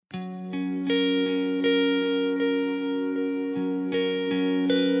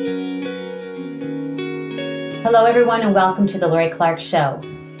Hello, everyone, and welcome to the Lori Clark Show.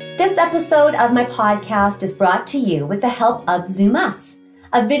 This episode of my podcast is brought to you with the help of Zoom Us,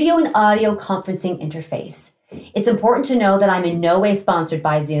 a video and audio conferencing interface. It's important to know that I'm in no way sponsored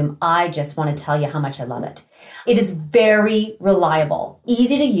by Zoom. I just want to tell you how much I love it. It is very reliable,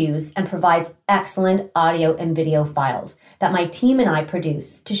 easy to use, and provides excellent audio and video files that my team and I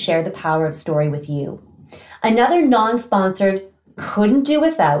produce to share the power of story with you. Another non-sponsored, couldn't do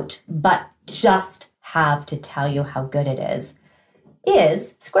without, but just have to tell you how good it is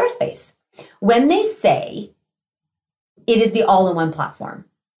Squarespace. When they say it is the all-in-one platform,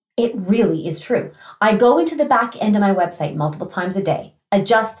 it really is true. I go into the back end of my website multiple times a day,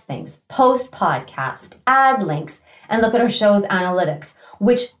 adjust things, post podcast, add links, and look at our show's analytics,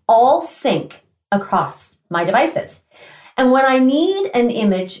 which all sync across my devices. And when I need an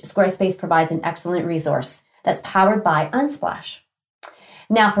image, Squarespace provides an excellent resource that's powered by Unsplash.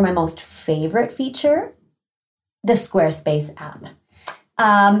 Now, for my most favorite feature, the Squarespace app.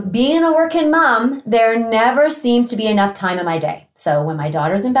 Being a working mom, there never seems to be enough time in my day. So when my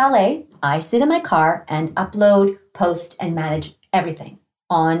daughter's in ballet, I sit in my car and upload, post, and manage everything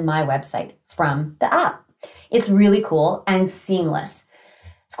on my website from the app. It's really cool and seamless.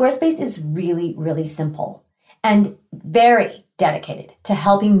 Squarespace is really, really simple and very dedicated to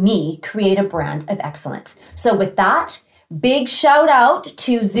helping me create a brand of excellence. So with that, big shout out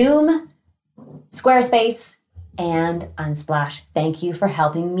to Zoom, Squarespace, and Unsplash. Thank you for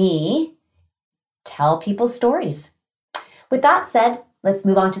helping me tell people's stories. With that said, let's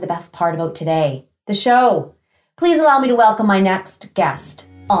move on to the best part about today, the show. Please allow me to welcome my next guest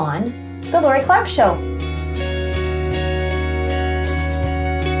on The Lori Clark Show.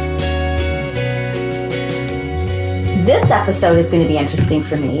 This episode is going to be interesting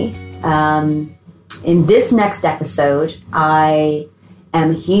for me. In this next episode, I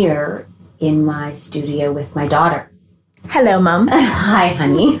am here in my studio with my daughter. Hello, Mom. Hi,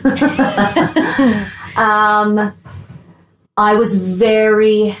 honey. I was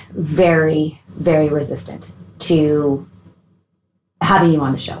very, very, very resistant to having you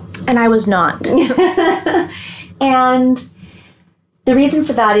on the show. And I was not. And the reason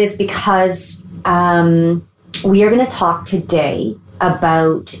for that is because we are going to talk today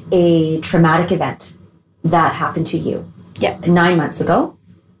about a traumatic event that happened to you 9 months ago.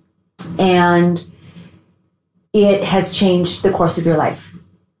 And it has changed the course of your life.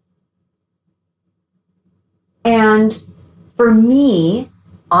 And for me,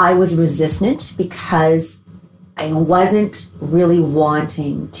 I was resistant because I wasn't really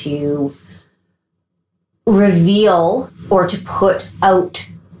wanting to reveal or to put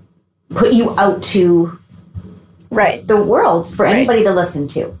you out to the world for anybody to listen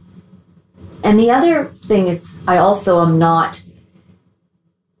to. And the other thing is, I also am not,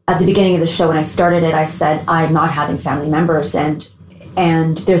 at the beginning of the show when I started it, I said I'm not having family members, and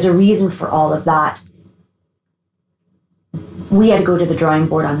there's a reason for all of that. We had to go to the drawing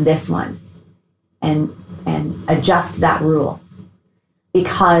board on this one and adjust that rule,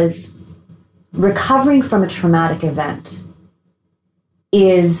 because recovering from a traumatic event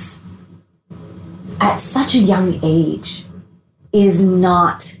is, at such a young age, is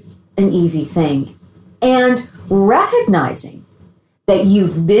not an easy thing. And recognizing that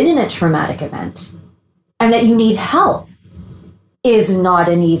you've been in a traumatic event and that you need help is not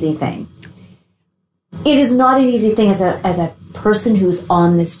an easy thing. It is not an easy thing as a person who's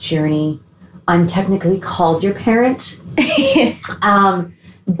on this journey. I'm technically called your parent,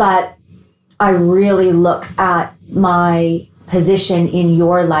 but I really look at my position in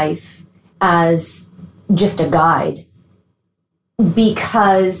your life as just a guide,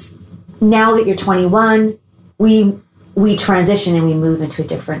 because now that you're 21, we transition and we move into a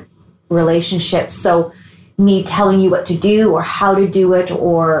different relationship. So me telling you what to do or how to do it,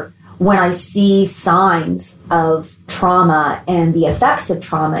 or when I see signs of trauma and the effects of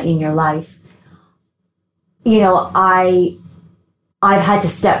trauma in your life, I've had to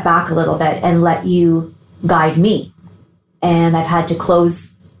step back a little bit and let you guide me. And I've had to close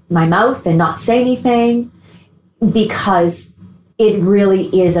my mouth and not say anything, because it really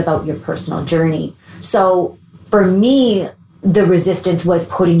is about your personal journey. So for me, the resistance was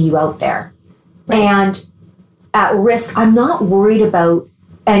putting you out there. And at risk, I'm not worried about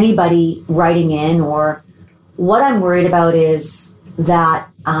anybody writing in, or what I'm worried about is that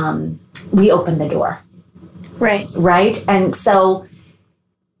we open the door. Right? And so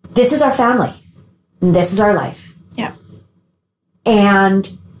this is our family. This is our life. Yeah.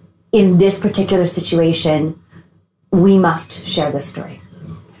 And in this particular situation, we must share this story.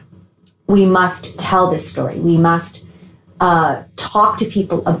 We must tell this story. We must talk to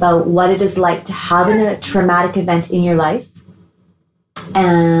people about what it is like to have a traumatic event in your life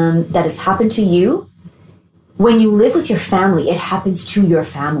that has happened to you. When you live with your family, it happens to your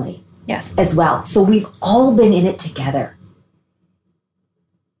family as well. So we've all been in it together.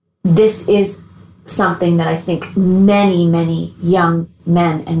 This is something that I think many, many young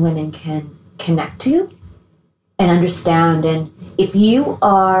men and women can connect to and understand. And if you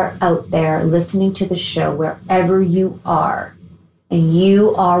are out there listening to the show, wherever you are, and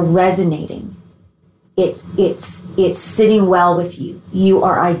you are resonating, it's sitting well with you. You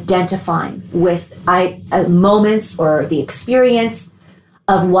are identifying with moments or the experience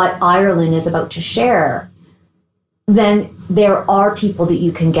of what Ireland is about to share, then there are people that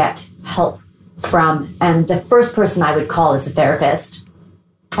you can get help from. And the first person I would call is a therapist,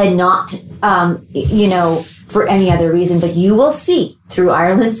 and not, for any other reason. But you will see through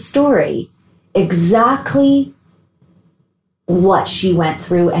Ireland's story exactly what she went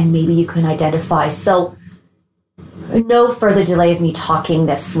through, and maybe you can identify. So no further delay of me talking.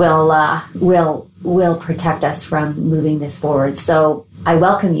 This will protect us from moving this forward. So I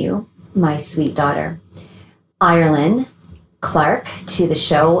welcome you, my sweet daughter, Ireland Clark, to the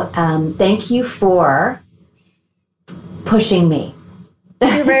show. Thank you for pushing me.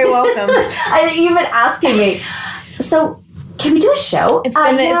 You're very welcome. You've been asking me. So can we do a show? It's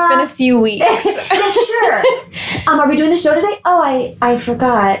been a few weeks. Yeah, sure. Are we doing the show today? Oh, I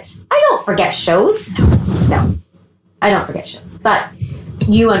forgot. I don't forget shows. No, I don't forget shows. But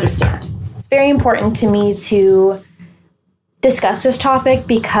you understand. It's very important to me to discuss this topic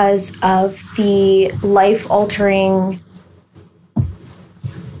because of the life-altering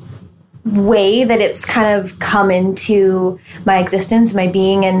way that it's kind of come into my existence, my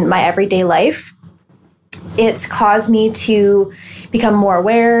being, and my everyday life. It's caused me to become more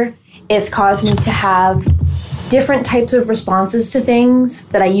aware. It's caused me to have different types of responses to things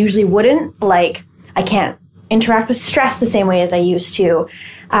that I usually wouldn't. Like, I can't interact with stress the same way as I used to.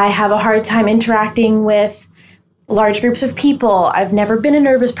 I have a hard time interacting with large groups of people. I've never been a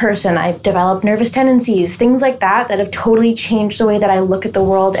nervous person. I've developed nervous tendencies, things like that have totally changed the way that I look at the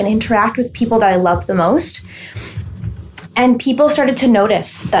world and interact with people that I love the most. And people started to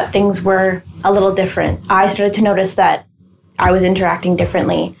notice that things were a little different. I started to notice that I was interacting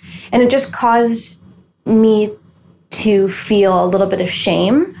differently. And it just caused me to feel a little bit of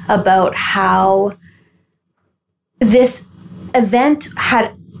shame about how this event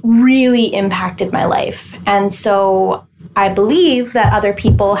had really impacted my life. And so I believe that other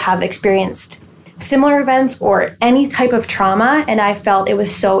people have experienced similar events or any type of trauma, and I felt it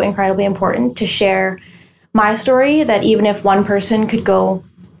was so incredibly important to share my story, that even if one person could go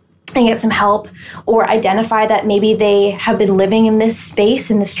and get some help or identify that maybe they have been living in this space,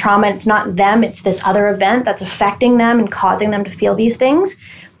 in this trauma, and it's not them, it's this other event that's affecting them and causing them to feel these things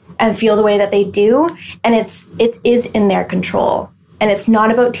and feel the way that they do, and it is in their control. And it's not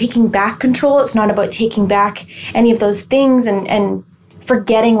about taking back control. It's not about taking back any of those things and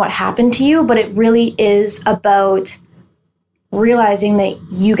forgetting what happened to you. But it really is about realizing that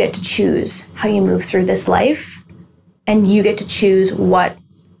you get to choose how you move through this life. And you get to choose what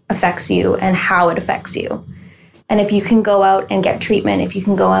affects you and how it affects you. And if you can go out and get treatment, if you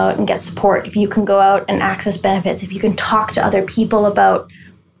can go out and get support, if you can go out and access benefits, if you can talk to other people about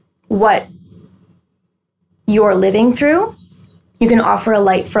what you're living through, you can offer a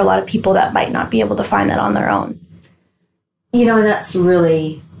light for a lot of people that might not be able to find that on their own. You know, that's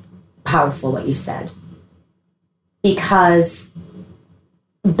really powerful what you said, because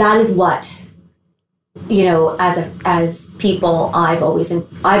that is what, as people, I've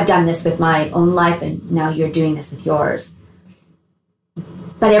done this with my own life, and now you're doing this with yours.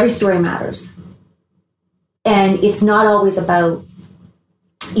 But every story matters. And it's not always about,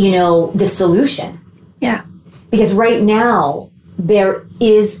 the solution. Yeah. Because right now, there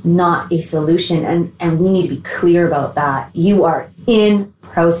is not a solution, and we need to be clear about that. You are in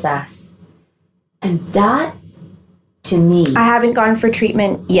process. And that, to me... I haven't gone for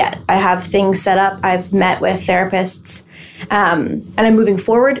treatment yet. I have things set up. I've met with therapists, and I'm moving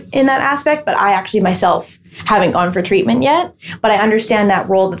forward in that aspect, but I actually myself haven't gone for treatment yet. But I understand that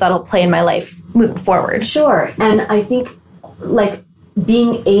role that'll play in my life moving forward. Sure. And I think,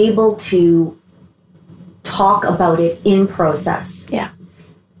 being able to talk about it in process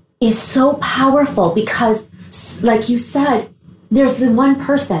is so powerful, because, like you said, there's the one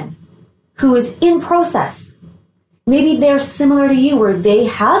person who is in process. Maybe they're similar to you, where they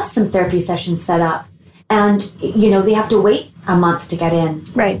have some therapy sessions set up and, they have to wait a month to get in.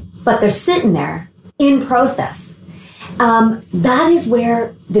 Right. But they're sitting there in process. That is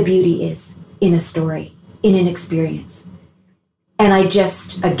where the beauty is in a story, in an experience. And I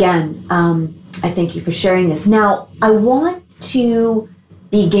just, again, I thank you for sharing this. Now, I want to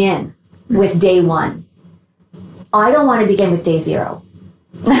begin with day 1. I don't want to begin with day 0.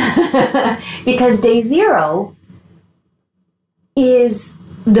 Because day 0 is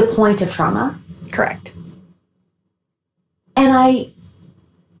the point of trauma. Correct. And I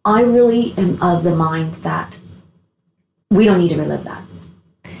really am of the mind that we don't need to relive that.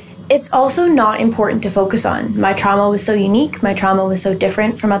 It's also not important to focus on. My trauma was so unique. My trauma was so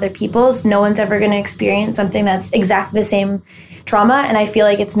different from other people's. No one's ever going to experience something that's exactly the same trauma. And I feel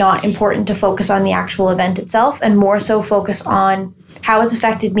like it's not important to focus on the actual event itself and more so focus on how it's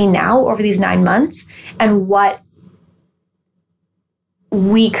affected me now over these 9 months and what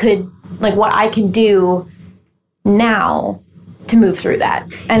what I can do now to move through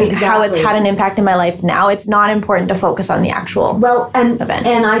that and how it's had an impact in my life now. It's not important to focus on the actual event.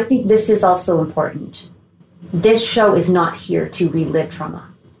 And I think this is also important. This show is not here to relive trauma.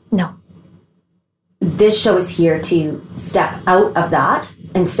 No. This show is here to step out of that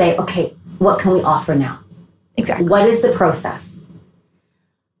and say, okay, what can we offer now? Exactly. What is the process?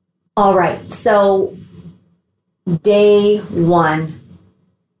 All right. So day 1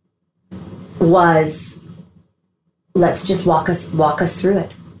 was, let's just walk us through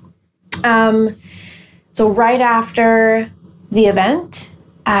it. So right after the event,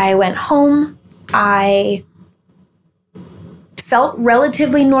 I went home. I felt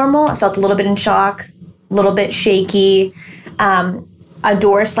relatively normal. I felt a little bit in shock, a little bit shaky. A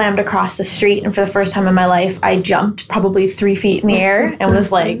door slammed across the street, and for the first time in my life, I jumped probably 3 feet in the air and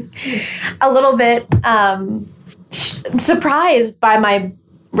was like a little bit surprised by my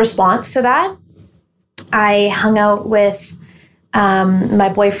response to that. I hung out with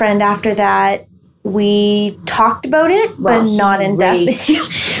my boyfriend after that. We talked about it, but not in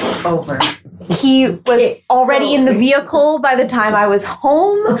depth. Over. He was already in the vehicle by the time I was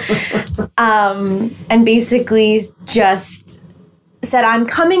home, and basically just said, I'm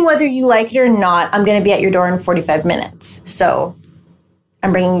coming whether you like it or not. I'm going to be at your door in 45 minutes. So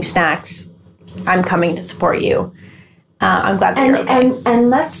I'm bringing you snacks. I'm coming to support you. I'm glad that you're okay. And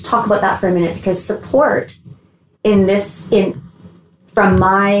let's talk about that for a minute, because support from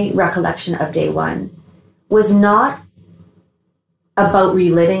my recollection of day 1 was not about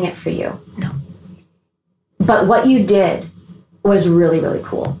reliving it for you. No. But what you did was really, really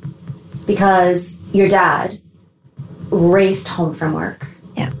cool, because your dad raced home from work.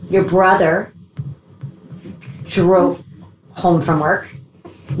 Yeah. Your brother drove home from work.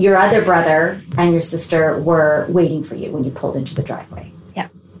 Your other brother and your sister were waiting for you when you pulled into the driveway. Yeah.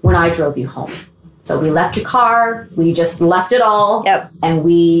 When I drove you home. So we left your car, we just left it all. Yep. And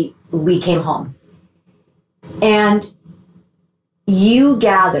we came home. And you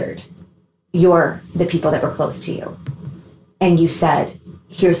gathered the people that were close to you. And you said,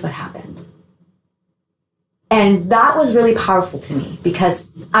 here's what happened. And that was really powerful to me, because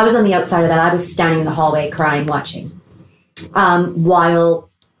I was on the outside of that. I was standing in the hallway crying, watching, while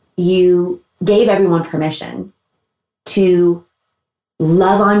you gave everyone permission to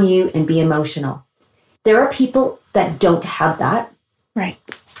love on you and be emotional. There are people that don't have that. Right.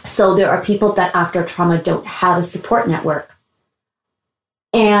 So there are people that after trauma don't have a support network.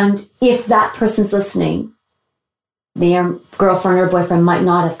 And if that person's listening, their girlfriend or boyfriend might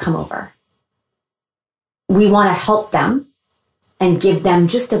not have come over. We want to help them and give them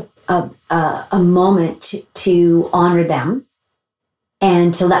just a moment to honor them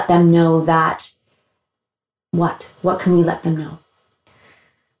and to let them know that what can we let them know?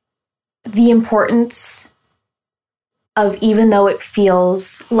 The importance of, even though it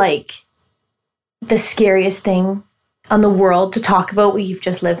feels like the scariest thing on the world to talk about what you've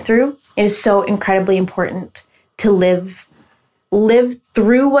just lived through, it is so incredibly important to live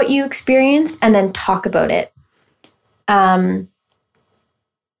through what you experienced and then talk about it. There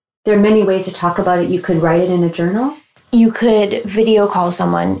are many ways to talk about it. You could write it in a journal. You could video call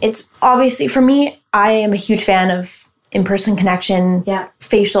someone. It's obviously, for me, I am a huge fan of in-person connection,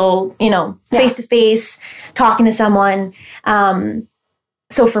 facial, face-to-face, talking to someone.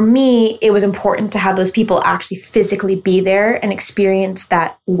 So for me, it was important to have those people actually physically be there and experience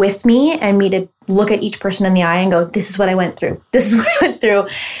that with me, and me to look at each person in the eye and go, this is what I went through. This is what I went through.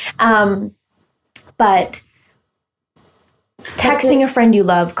 But texting a friend you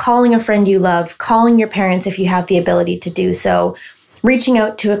love, calling a friend you love, calling your parents if you have the ability to do so, reaching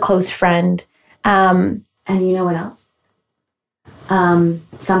out to a close friend. And you know what else?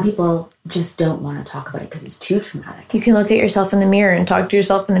 Some people just don't want to talk about it because it's too traumatic. You can look at yourself in the mirror and talk to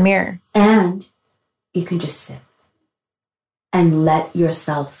yourself in the mirror. And you can just sit and let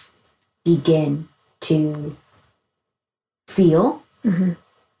yourself begin to feel.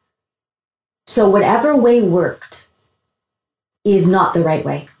 So whatever way worked is not the right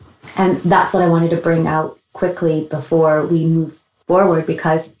way. And that's what I wanted to bring out quickly before we move forward,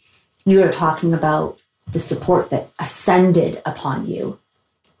 because you are talking about the support that ascended upon you.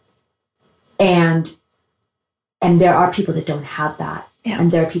 And there are people that don't have that. Yeah.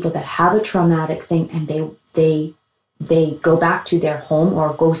 And there are people that have a traumatic thing and they go back to their home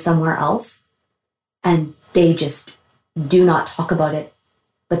or go somewhere else and they just do not talk about it.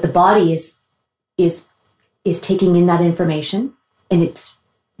 But the body is taking in that information and it's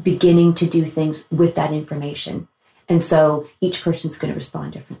beginning to do things with that information. And so each person's going to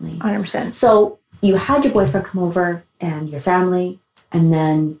respond differently. 100%. So you had your boyfriend come over and your family, and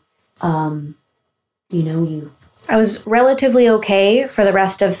then, I was relatively okay for the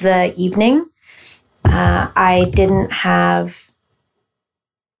rest of the evening. I didn't have...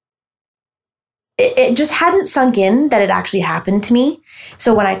 It just hadn't sunk in that it actually happened to me.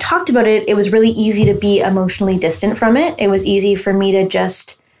 So when I talked about it, it was really easy to be emotionally distant from it. It was easy for me to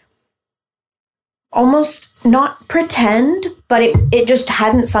just almost not pretend, but it just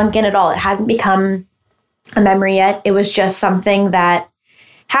hadn't sunk in at all. It hadn't become a memory yet. It was just something that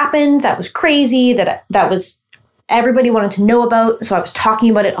happened, that was crazy, that was everybody wanted to know about. So I was talking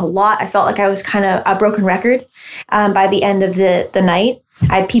about it a lot. I felt like I was kind of a broken record by the end of the night.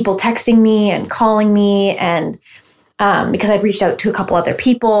 I had people texting me and calling me, and because I'd reached out to a couple other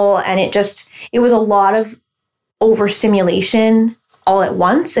people, and it was a lot of overstimulation all at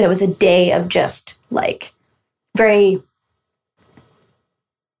once. And it was a day of just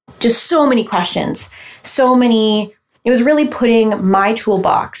so many questions, it was really putting my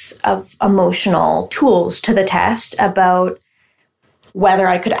toolbox of emotional tools to the test about whether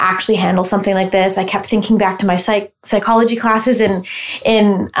I could actually handle something like this. I kept thinking back to my psychology classes in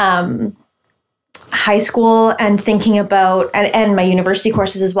high school and thinking about, and my university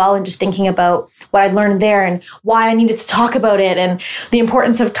courses as well, and just thinking about what I'd learned there and why I needed to talk about it and the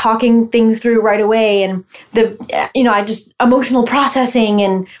importance of talking things through right away, and emotional processing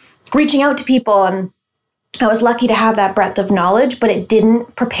and reaching out to people. And I was lucky to have that breadth of knowledge, but it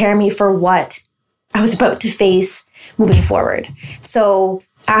didn't prepare me for what I was about to face moving forward. So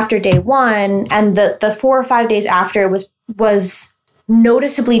after day one and the 4 or 5 days after was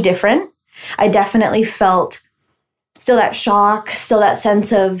noticeably different. I definitely felt still that shock, still that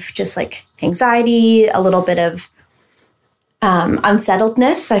sense of just anxiety, a little bit of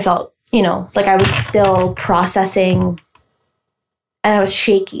unsettledness. I felt, like I was still processing, and I was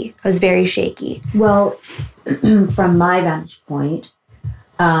shaky. I was very shaky. Well, from my vantage point,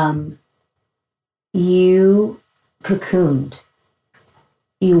 you cocooned.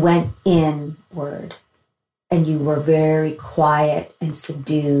 You went inward, and you were very quiet and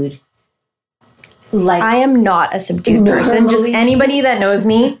subdued. I am not a subdued person. Just anybody that knows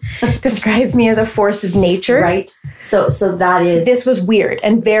me describes me as a force of nature. Right. So that is... This was weird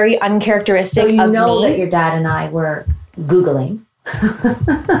and very uncharacteristic of me. So you know that your dad and I were Googling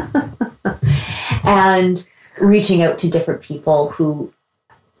and reaching out to different people who,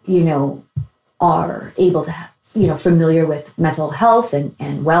 are able to have, familiar with mental health and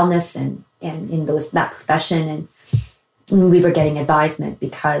wellness and in that profession. And we were getting advisement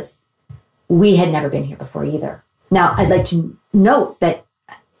because we had never been here before either. Now, I'd like to note that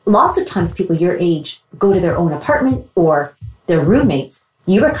lots of times people your age go to their own apartment or their roommates.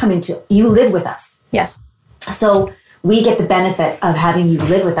 You live with us. Yes. So we get the benefit of having you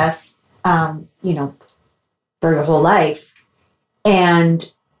live with us, for your whole life.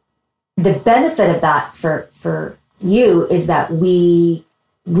 And the benefit of that for you is that we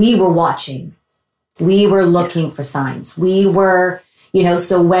were watching. We were looking for signs. We were...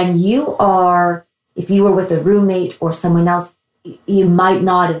 so when if you were with a roommate or someone else, you might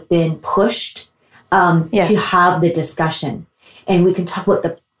not have been pushed to have the discussion. And we can talk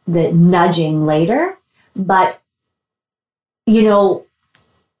about the nudging later. But,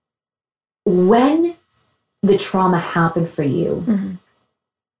 when the trauma happened for you, mm-hmm.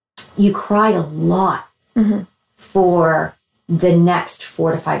 you cried a lot mm-hmm. for the next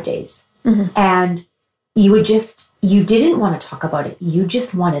 4 to 5 days. Mm-hmm. And you didn't want to talk about it. You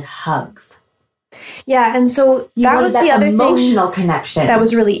just wanted hugs. Yeah, and so that was the other emotional connection. That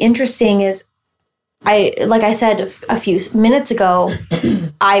was really interesting is like I said a few minutes ago,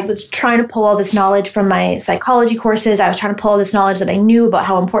 I was trying to pull all this knowledge from my psychology courses. I was trying to pull all this knowledge that I knew about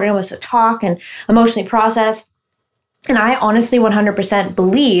how important it was to talk and emotionally process. And I honestly 100%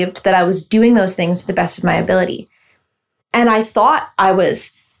 believed that I was doing those things to the best of my ability. And I thought I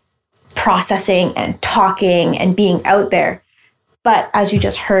was processing and talking and being out there. But as you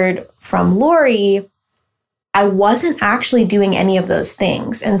just heard from Lori, I wasn't actually doing any of those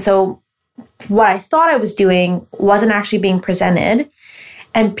things. And so what I thought I was doing wasn't actually being presented.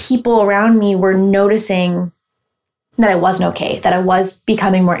 And people around me were noticing that I wasn't okay, that I was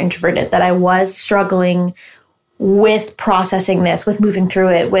becoming more introverted, that I was struggling with processing this, with moving through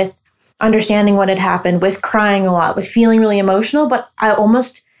it, with understanding what had happened, with crying a lot, with feeling really emotional. But I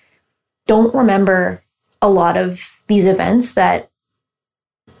almost don't remember a lot of these events that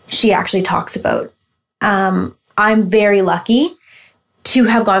she actually talks about. I'm very lucky to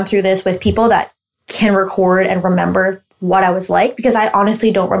have gone through this with people that can record and remember what I was like, because I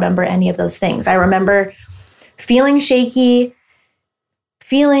honestly don't remember any of those things. I remember feeling shaky,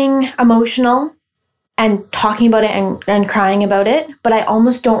 feeling emotional, and talking about it and crying about it, but I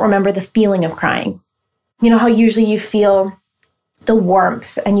almost don't remember the feeling of crying. You know how usually you feel the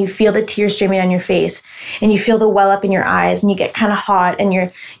warmth and you feel the tears streaming down your face and you feel the well up in your eyes and you get kind of hot and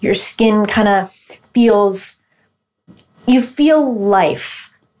your skin kind of feels, you feel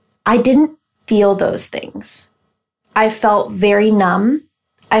life. I didn't feel those things. I felt very numb.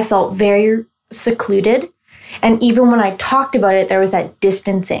 I felt very secluded. And even when I talked about it, there was that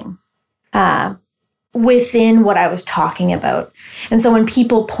distancing within what I was talking about. And so when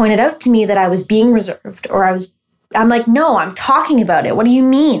people pointed out to me that I was being reserved or I'm like, no, I'm talking about it. What do you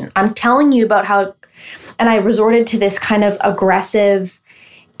mean? I'm telling you about how, and I resorted to this kind of aggressive,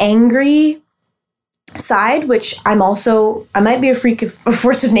 angry side, which I might be a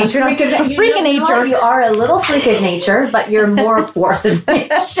force of nature. A freak of nature. You are a little freak of nature, but you're more a force of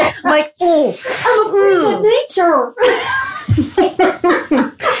nature. I'm like, oh, I'm a freak of nature.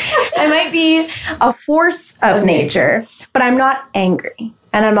 I might be a force of nature, but I'm not angry.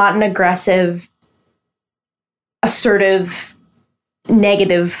 And I'm not an aggressive, assertive,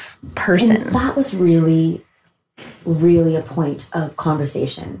 negative person. And that was really, really a point of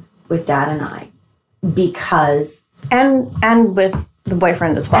conversation with Dad and I. Because and with the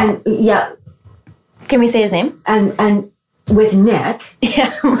boyfriend as well. And yeah. Can we say his name? And with Nick.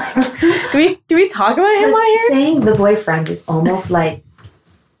 Yeah. do we talk about him on here? Saying the boyfriend is almost like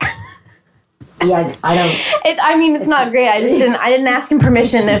yeah, I don't. It's not great. I didn't ask him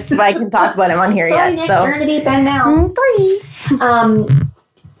permission if I can talk about him on here Sorry, yet. Nick, So you're in the deep end now.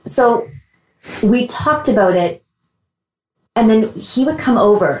 So we talked about it. And then he would come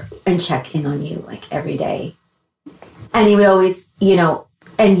over and check in on you like every day. And he would always,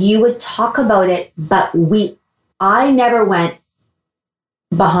 and you would talk about it, but I never went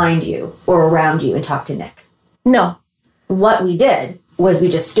behind you or around you and talked to Nick. No. What we did was we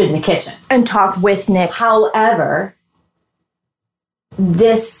just stood in the kitchen. And talked with Nick. However,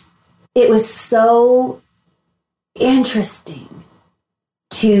 it was so interesting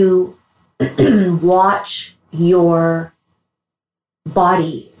to watch your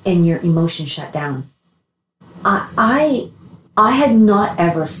body and your emotion shut down. I had not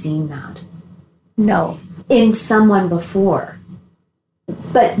ever seen that. No. In someone before.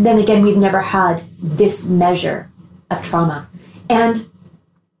 But then again, we've never had this measure of trauma. And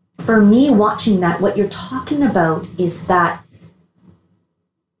for me, watching that, what you're talking about is that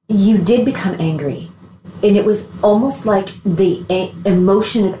you did become angry. And it was almost like the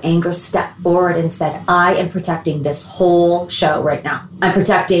emotion of anger stepped forward and said, I am protecting this whole show right now. I'm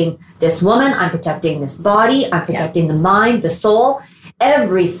protecting this woman. I'm protecting this body. I'm protecting the mind, the soul.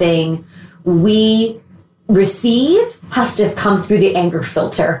 Everything we receive has to come through the anger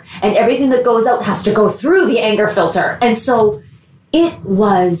filter. And everything that goes out has to go through the anger filter. And so it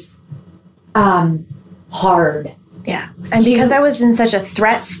was hard. Yeah. And because I was in such a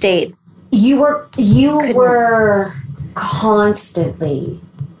threat state, You were constantly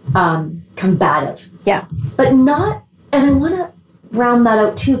combative. Yeah. But not, and I want to round that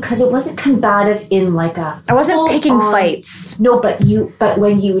out too, because it wasn't combative in like a... I wasn't picking fights. No, but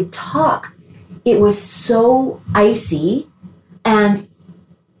when you would talk, it was so icy and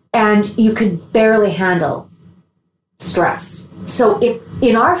you could barely handle stress. So if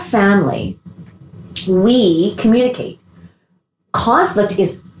in our family, we communicate. Conflict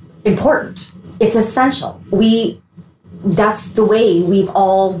is important. It's essential. That's the way we've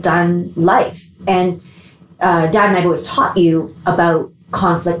all done life. And Dad and I've always taught you about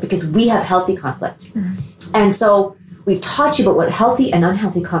conflict because we have healthy conflict. Mm-hmm. And so we've taught you about what healthy and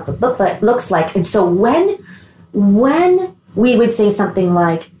unhealthy conflict looks like. And so when we would say something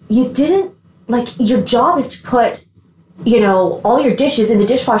like, your job is to put, all your dishes in the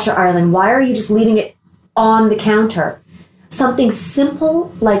dishwasher island. Why are you just leaving it on the counter? Something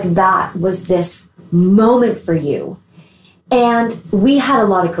simple like that was this moment for you. And we had a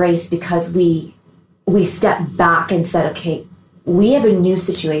lot of grace because we stepped back and said, okay, we have a new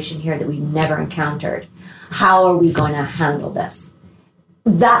situation here that we've never encountered. how are we going to handle this?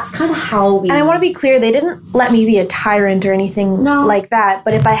 That's kind of how we... And I want to be clear, they didn't let me be a tyrant or anything like that.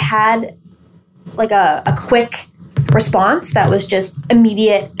 But if I had like a quick response that was just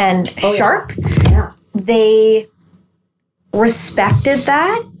immediate and sharp, they respected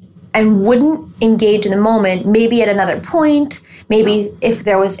that and wouldn't engage in the moment. Maybe at another point, maybe if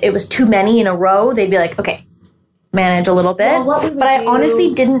it was too many in a row, they'd be like, okay, manage a little bit. But I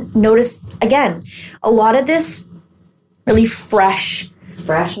honestly didn't notice, again, a lot of this really fresh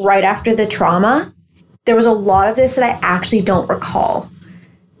right after the trauma. There was a lot of this that I actually don't recall.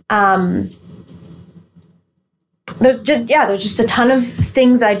 There's just a ton of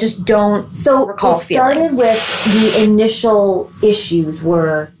things that I just don't recall feeling. It started with the initial issues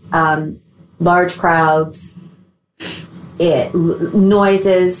were large crowds,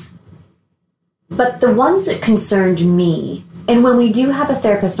 noises, but the ones that concerned me, and when we do have a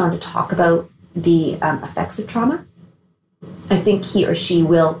therapist on to talk about the effects of trauma, I think he or she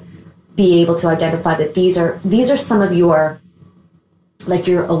will be able to identify that these are some of your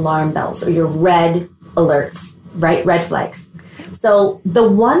alarm bells or your red alerts, right? Red flags. So the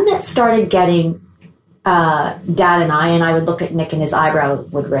one that started getting Dad and I would look at Nick and his eyebrow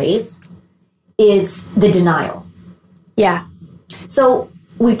would raise, is the denial. Yeah. So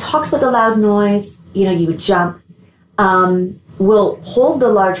we talked about the loud noise, you would jump. We'll hold the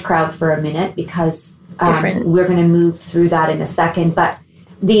large crowd for a minute because we're going to move through that in a second. But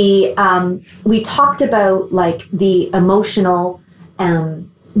we talked about like the emotional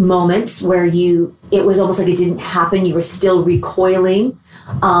moments where it was almost like it didn't happen. You were still recoiling,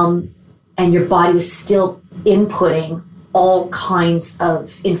 and your body was still inputting all kinds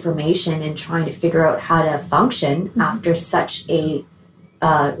of information and trying to figure out how to function after such a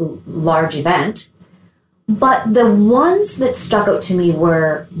large event. But the ones that stuck out to me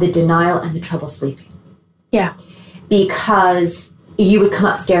were the denial and the trouble sleeping. Yeah. Because you would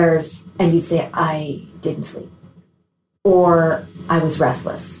come upstairs and you'd say, I didn't sleep, or I was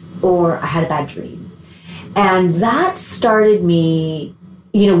restless, or I had a bad dream. And that started me,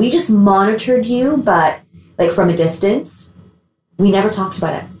 we just monitored you, but like from a distance, we never talked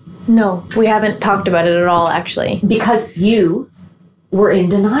about it. No, we haven't talked about it at all, actually. Because you were in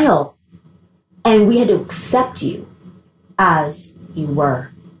denial. And we had to accept you as you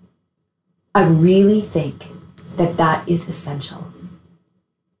were. I really think that is essential.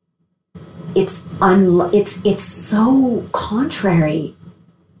 It's so contrary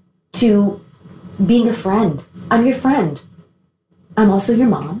to being a friend. I'm your friend. I'm also your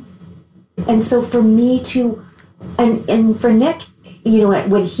mom. And so for me to, and for Nick,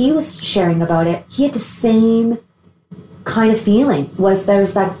 when he was sharing about it, he had the same kind of feeling.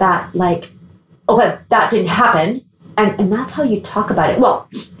 There's like that, like, oh, but that didn't happen. And that's how you talk about it. Well,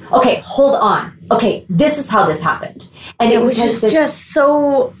 okay, hold on. Okay, this is how this happened. And it was just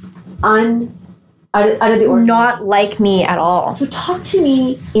so out of the ordinary. Not like me at all. So talk to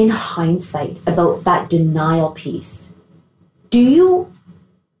me in hindsight about that denial piece.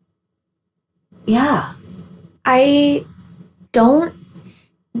 Yeah. I don't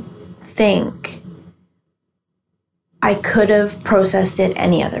think I could have processed it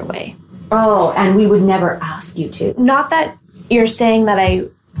any other way. Oh, and we would never ask you to. Not that you're saying that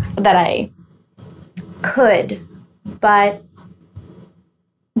I could, but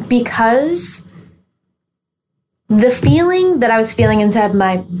because the feeling that I was feeling inside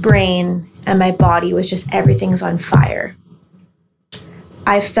my brain and my body was just everything's on fire.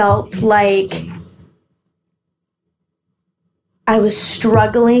 I felt like I was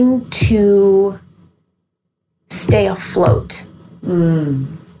struggling to stay afloat.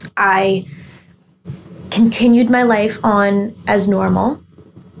 I continued my life on as normal.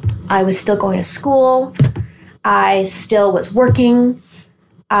 I was still going to school. I still was working.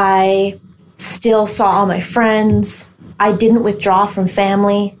 I still saw all my friends. I didn't withdraw from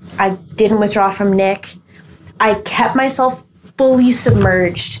family. I didn't withdraw from Nick. I kept myself fully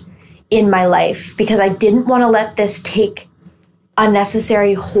submerged in my life because I didn't want to let this take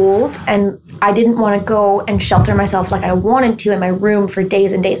unnecessary hold, and I didn't want to go and shelter myself like I wanted to in my room for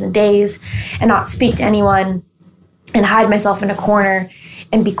days and days and days and not speak to anyone and hide myself in a corner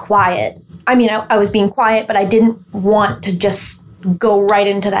and be quiet. I mean, I was being quiet, but I didn't want to just go right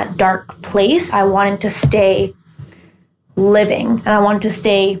into that dark place. I wanted to stay living, and I wanted to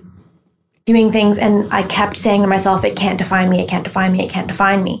stay doing things, and I kept saying to myself, it can't define me, it can't define me, it can't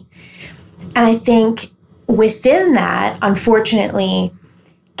define me. And I think within that, unfortunately,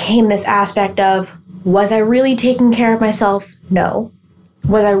 came this aspect of, was I really taking care of myself? No.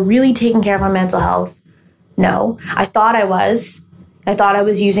 Was I really taking care of my mental health? No. I thought I was. I thought I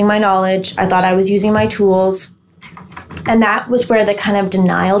was using my knowledge. I thought I was using my tools. And that was where the kind of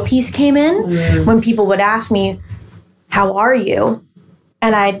denial piece came in. When people would ask me, how are you?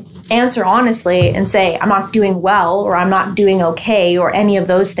 And I'd answer honestly and say, I'm not doing well, or I'm not doing okay, or any of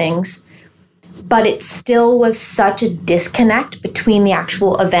those things. But it still was such a disconnect between the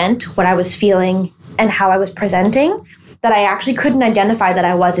actual event, what I was feeling, and how I was presenting, that I actually couldn't identify that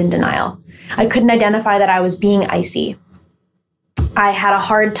I was in denial. I couldn't identify that I was being icy. I had a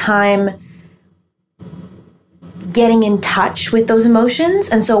hard time getting in touch with those emotions.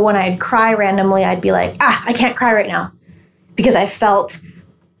 And so when I'd cry randomly, I'd be like, I can't cry right now. Because I felt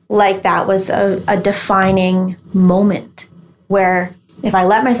like that was a defining moment where if I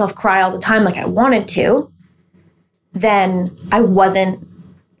let myself cry all the time like I wanted to, then I wasn't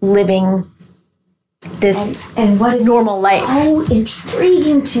living this and what is normal life. So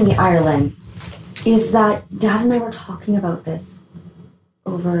intriguing to me, Ireland, is that Dad and I were talking about this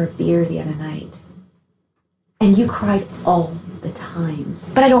over a beer the other night. And you cried all the time.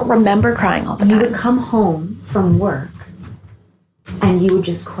 But I don't remember crying all the time. You would come home from work and you would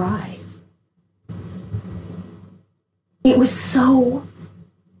just cry. It was so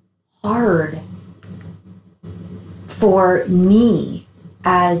hard for me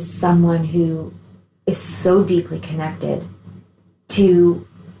as someone who is so deeply connected to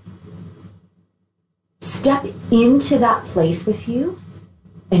step into that place with you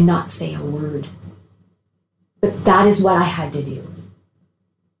and not say a word. But that is what I had to do.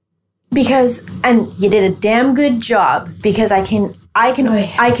 Because, and you did a damn good job, because I can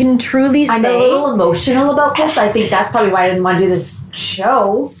truly say... I'm a little emotional about this. I think that's probably why I didn't want to do this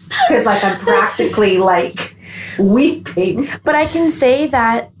show. Because, like, I'm practically, like, weeping. But I can say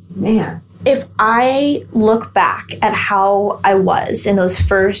that... Man. If I look back at how I was in that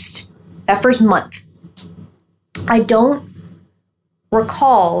first month, I don't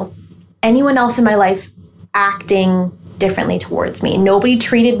recall anyone else in my life acting differently towards me. Nobody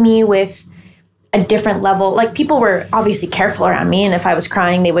treated me with a different level. Like, people were obviously careful around me, and if I was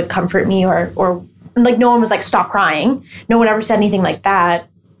crying, they would comfort me, or like, no one was like, stop crying. No one ever said anything like that.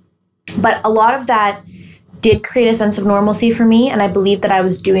 But a lot of that did create a sense of normalcy for me, and I believe that I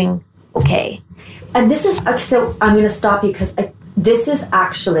was doing okay. And this is, so I'm going to stop you because this is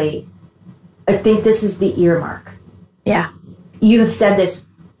actually, I think this is the earmark. Yeah. You have said this,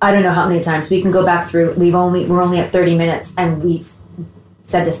 I don't know how many times. We can go back through. We're only at 30 minutes and we've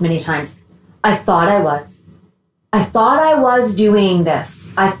said this many times. I thought I was doing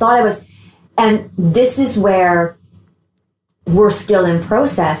this. I thought I was, and this is where we're still in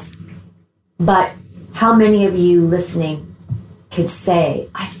process. But how many of you listening could say,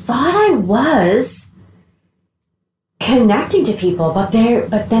 I thought I was connecting to people, but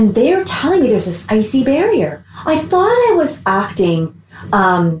then they're telling me there's this icy barrier. I thought I was acting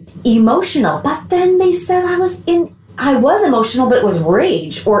emotional, but then they said I was emotional, but it was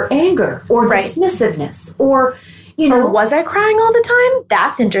rage or anger or dismissiveness or, Or was I crying all the time?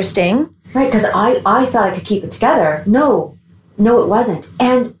 That's interesting. Right, because I thought I could keep it together. No, it wasn't.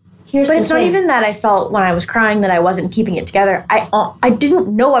 And here's the thing. But it's not even that I felt when I was crying that I wasn't keeping it together. I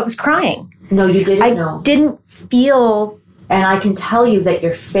didn't know I was crying. No, you didn't know. I didn't feel... And I can tell you that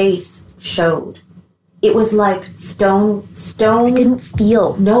your face showed. It was like stone. I didn't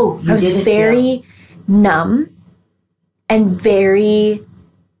feel. No, you didn't feel. I was very numb and very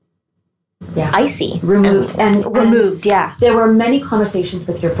icy. Removed. Removed, yeah. There were many conversations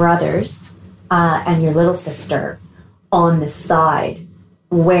with your brothers and your little sister on the side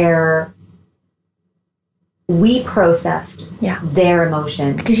where we processed their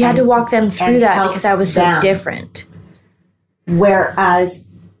emotion. Because you had to walk them through that because I was so different. Whereas,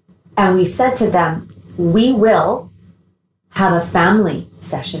 and we said to them, we will have a family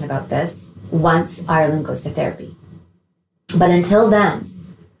session about this once Ireland goes to therapy. But until then,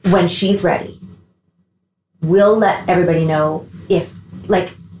 when she's ready, we'll let everybody know if,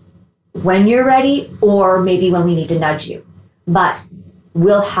 like, when you're ready or maybe when we need to nudge you. But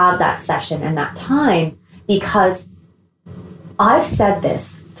we'll have that session and that time because I've said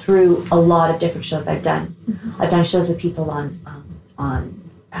this through a lot of different shows I've done. Mm-hmm. I've done shows with people on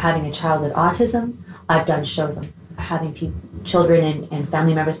having a child with autism. I've done shows on having children and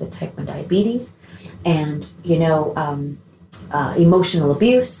family members with type 1 diabetes and, emotional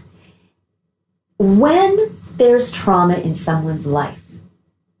abuse. When there's trauma in someone's life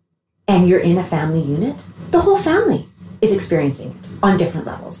and you're in a family unit, the whole family is experiencing it on different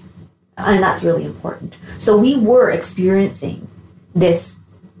levels. And that's really important. So we were experiencing this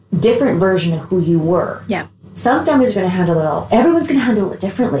different version of who you were. Yeah. Some families are going to handle it all. Everyone's going to handle it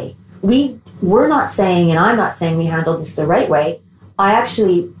differently. We're not saying, and I'm not saying we handled this the right way. I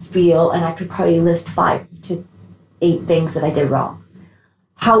actually feel, and I could probably list 5 to 8 things that I did wrong.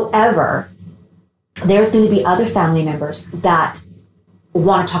 However, there's going to be other family members that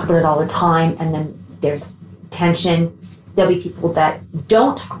want to talk about it all the time, and then there's tension. There'll be people that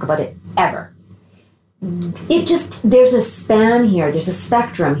don't talk about it ever. There's a span here, there's a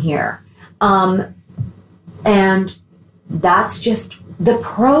spectrum here. And that's just the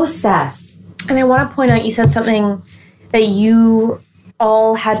process. And I want to point out, you said something that you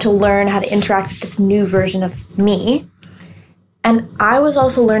all had to learn how to interact with this new version of me. And I was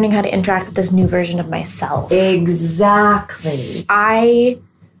also learning how to interact with this new version of myself. Exactly. I,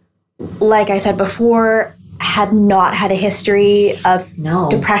 like I said before, had not had a history of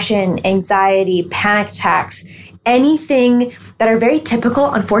depression, anxiety, panic attacks, anything that are very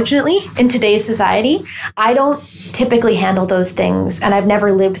typical, unfortunately, in today's society. I don't typically handle those things, and I've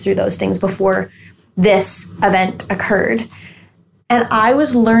never lived through those things before this event occurred. And I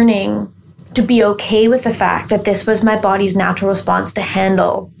was learning to be okay with the fact that this was my body's natural response to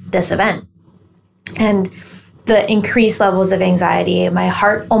handle this event. And the increased levels of anxiety, my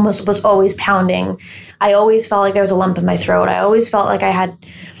heart almost was always pounding. I always felt like there was a lump in my throat. I always felt like I had,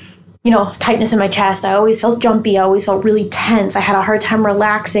 tightness in my chest. I always felt jumpy. I always felt really tense. I had a hard time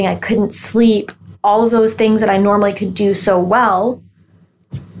relaxing. I couldn't sleep. All of those things that I normally could do so well,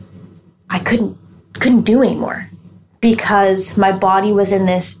 I couldn't do anymore because my body was in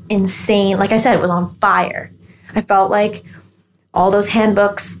this insane, like I said, it was on fire. I felt like all those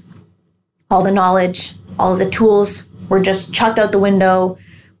handbooks, all the knowledge, all of the tools were just chucked out the window.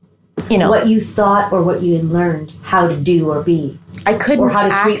 What you thought or what you had learned how to do or be. I couldn't Or how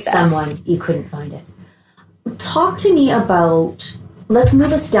to treat access. someone, you couldn't find it. Talk to me about, let's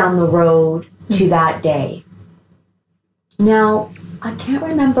move us down the road to that day. Now, I can't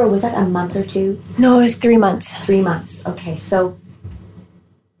remember, was that a month or 2? No, it was 3 months. 3 months. Okay, so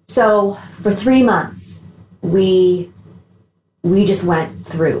for 3 months, we just went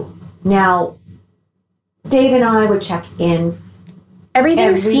through. Now, Dave and I would check in.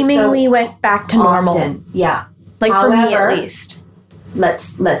 Everything seemingly went back to normal. Often, yeah. Like However, for me at least.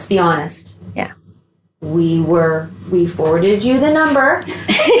 Let's be honest. Yeah. We forwarded you the number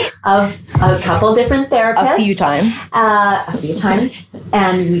of a couple different therapists. A few times.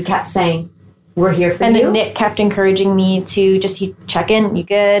 And we kept saying, we're here for you. And then Nick kept encouraging me to just check in. You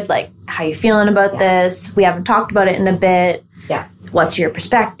good? Like, how you feeling about this? We haven't talked about it in a bit. Yeah. What's your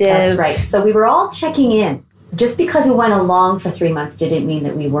perspective? That's right. So we were all checking in. Just because we went along for 3 months didn't mean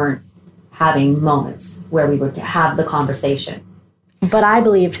that we weren't having moments where we would have the conversation. But I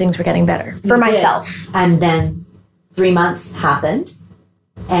believed things were getting better for myself. And then 3 months happened,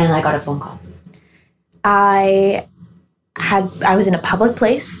 and I got a phone call. I was in a public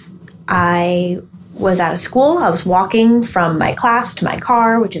place. I was at a school. I was walking from my class to my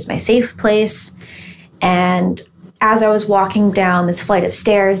car, which is my safe place. And as I was walking down this flight of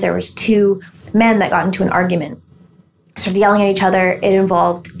stairs, there was 2 men that got into an argument. Started yelling at each other. It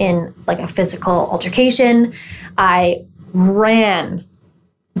involved in like a physical altercation. I ran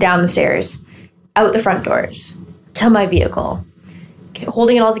down the stairs, out the front doors, to my vehicle,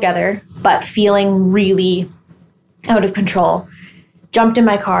 holding it all together, but feeling really out of control. Jumped in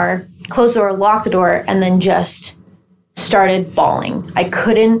my car, closed the door, locked the door, and then just started bawling.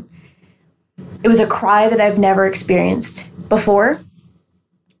 It was a cry that I've never experienced before.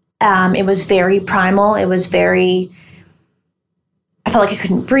 It was very primal. I felt like I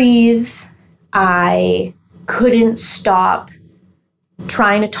couldn't breathe. I couldn't stop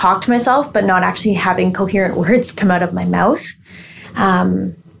trying to talk to myself, but not actually having coherent words come out of my mouth.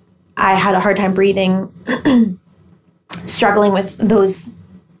 I had a hard time breathing, struggling with those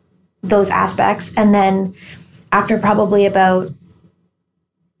aspects. And then after probably about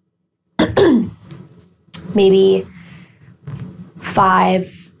maybe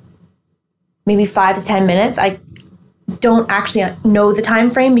 5 to 10 minutes, I don't actually know the time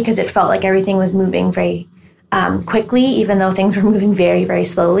frame because it felt like everything was moving very quickly, even though things were moving very, very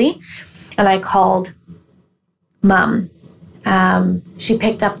slowly. And I called Mom. She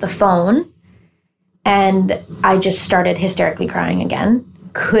picked up the phone, and I just started hysterically crying again.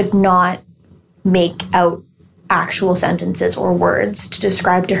 Could not make out actual sentences or words to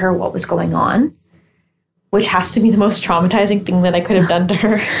describe to her what was going on, which has to be the most traumatizing thing that I could have done to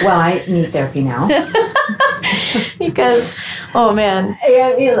her. Well, I need therapy now. Because, oh man.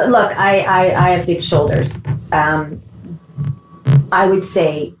 Look, I have big shoulders. I would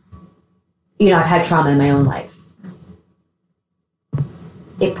say, I've had trauma in my own life.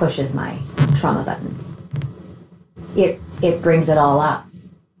 It pushes my trauma buttons. It brings it all up.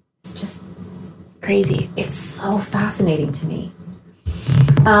 It's just crazy. It's so fascinating to me.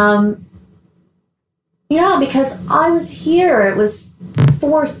 Yeah, because I was here. It was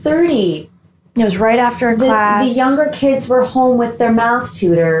 4:30. It was right after a class. The younger kids were home with their math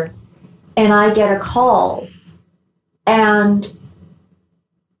tutor, and I get a call. And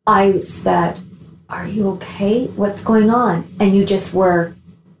I said, "Are you okay? What's going on?" And you just were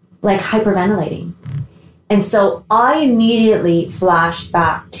like hyperventilating. And so I immediately flashed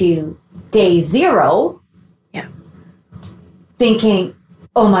back to day 0. Yeah. Thinking,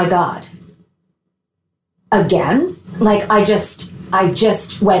 oh my God. Again? Like I just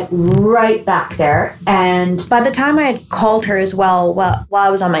went right back there. And by the time I had called her as well, while I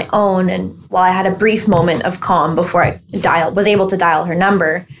was on my own and while I had a brief moment of calm before I was able to dial her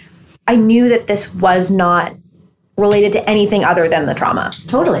number, I knew that this was not related to anything other than the trauma.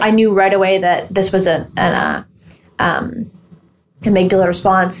 Totally. I knew right away that this was an amygdala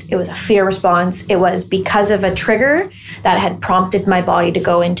response. It was a fear response. It was because of a trigger that had prompted my body to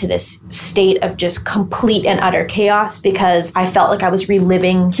go into this state of just complete and utter chaos because I felt like I was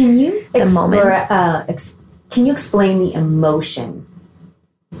reliving the moment. Can you explain the emotion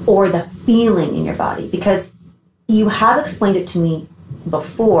or the feeling in your body? Because you have explained it to me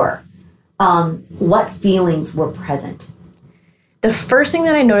before. What feelings were present? The first thing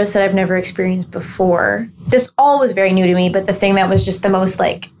that I noticed that I've never experienced before, this all was very new to me, but the thing that was just the most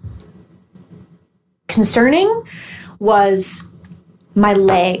concerning was my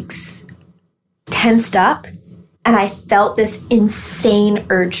legs tensed up and I felt this insane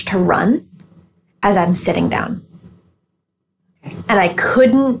urge to run as I'm sitting down. And I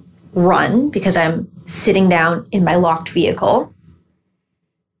couldn't run because I'm sitting down in my locked vehicle,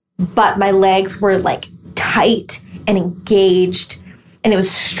 but my legs were tight and engaged, and it was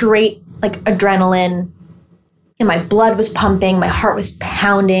straight adrenaline, and my blood was pumping, my heart was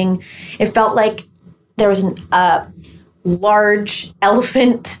pounding. It felt like there was a large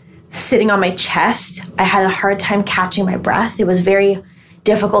elephant sitting on my chest. I had a hard time catching my breath. It was very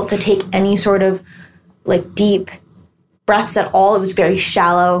difficult to take any sort of deep breaths at all. It was very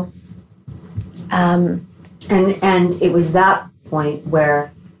shallow. And it was that point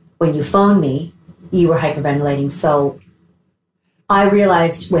where when you phoned me, you were hyperventilating. So I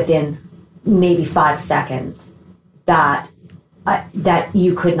realized within maybe 5 seconds that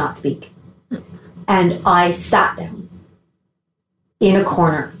you could not speak. And I sat down in a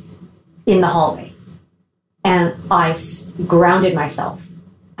corner in the hallway and I grounded myself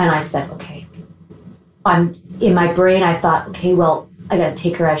and I said, okay, in my brain, I thought, okay, well, I got to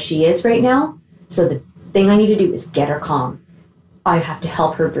take her as she is right now. So the thing I need to do is get her calm. I have to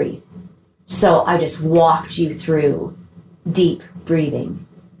help her breathe. So I just walked you through deep breathing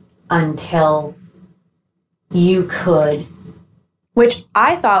until you could. Which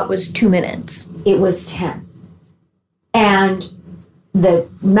I thought was 2 minutes. It was 10. And the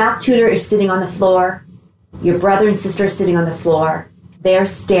math tutor is sitting on the floor. Your brother and sister are sitting on the floor. They're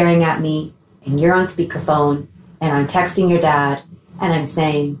staring at me, and you're on speakerphone, and I'm texting your dad, and I'm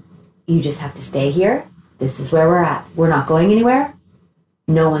saying, you just have to stay here. This is where we're at. We're not going anywhere.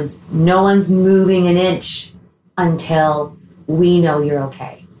 No one's moving an inch until we know you're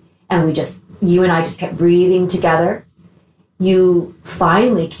okay. And you and I just kept breathing together. You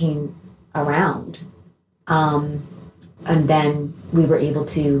finally came around. And then we were able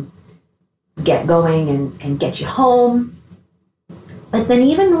to get going and get you home. But then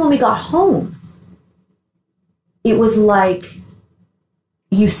even when we got home, it was like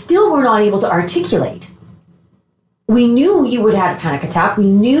you still were not able to articulate. We knew you would have had a panic attack. We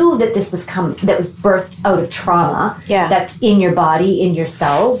knew that this was that was birthed out of trauma. Yeah. That's in your body, in your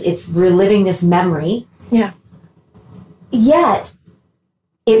cells. It's reliving this memory. Yeah. Yet,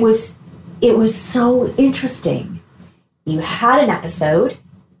 it was so interesting. You had an episode,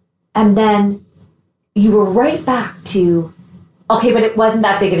 and then you were right back to, okay, but it wasn't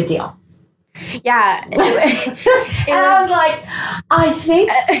that big of a deal. Yeah. And I was like, I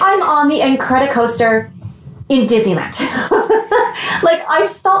think I'm on the Incredicoaster in Disneyland. I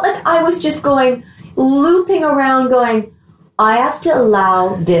felt like I was just looping around going, I have to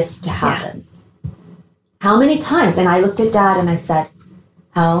allow this to happen. Yeah. How many times? And I looked at Dad and I said,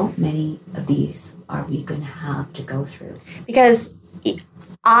 how many of these are we going to have to go through? Because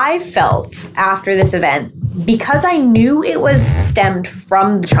I felt after this event, because I knew it was stemmed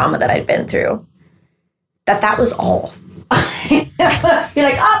from the trauma that I'd been through, that was all. You're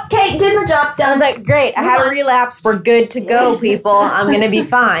like, oh, okay, did my job done. I was like, great, I had a relapse. We're good to go, people. I'm going to be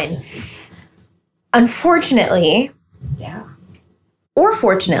fine. Unfortunately, or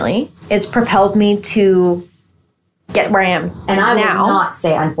fortunately, it's propelled me to get where I am And I now. would not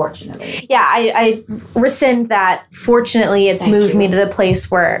say unfortunately. Yeah, I rescind that. Fortunately, it's moved me to the place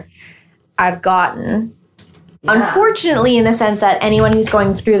where I've gotten. Yeah. Unfortunately, in the sense that anyone who's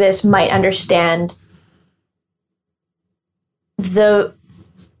going through this might understand the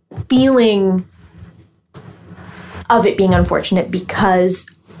feeling of it being unfortunate because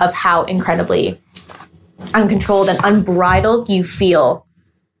of how incredibly uncontrolled and unbridled you feel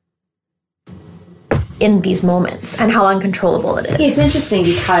in these moments and how uncontrollable it is. It's interesting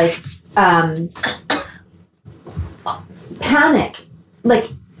because panic, like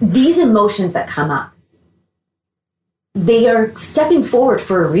these emotions that come up, they are stepping forward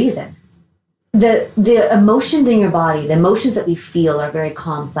for a reason. The emotions in your body, the emotions that we feel are very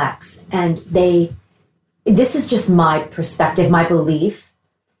complex, and this is just my perspective, my belief.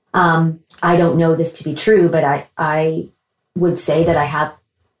 I don't know this to be true, but I would say that I have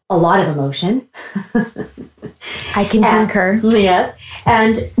a lot of emotion. I can concur. Yes.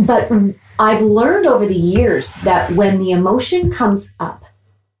 But I've learned over the years that when the emotion comes up,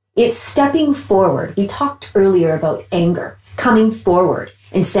 it's stepping forward. We talked earlier about anger, coming forward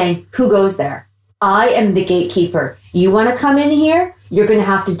and saying, who goes there? I am the gatekeeper. You want to come in here? You're going to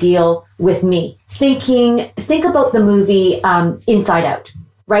have to deal with me. Think about the movie Inside Out,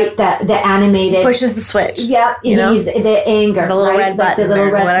 right? The animated. Pushes the switch. Yeah, he's the anger. The little red button. The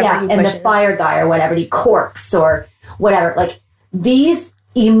little red, yeah, and pushes. the fire guy or whatever, he corks or whatever. Like these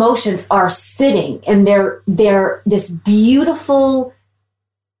emotions are sitting and they're this beautiful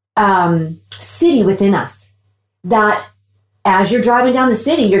city within us that as you're driving down the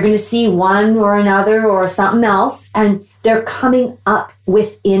city, you're going to see one or another or something else, and they're coming up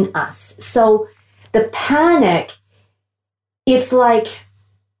within us. So the panic, it's like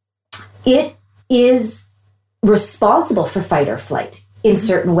it is responsible for fight or flight in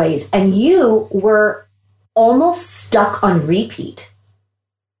certain ways. And you were almost stuck on repeat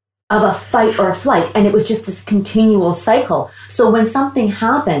of a fight or a flight. And it was just this continual cycle. So when something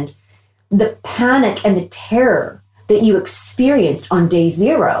happened, the panic and the terror that you experienced on day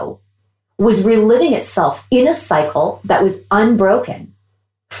 0 was reliving itself in a cycle that was unbroken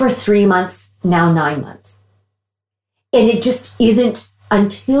for 3 months, now 9 months. And it just isn't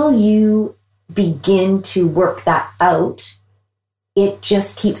until you begin to work that out, it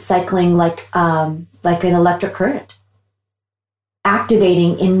just keeps cycling like an electric current,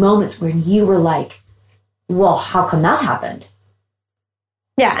 activating in moments when you were like, well, how come that happened?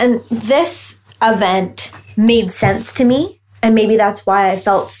 Yeah, and this event made sense to me, and maybe that's why I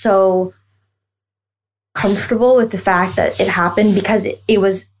felt so comfortable with the fact that it happened, because it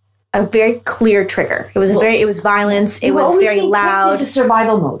was a very clear trigger. It was violence. It was very loud. Into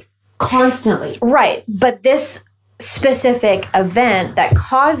survival mode constantly. Right, but this specific event that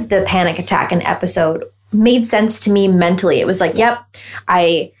caused the panic attack and episode made sense to me mentally. It was like, yep,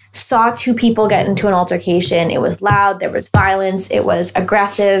 I saw 2 people get into an altercation. It was loud. There was violence. It was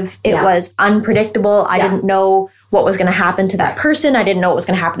aggressive. It was unpredictable. I didn't know what was going to happen to that person. I didn't know what was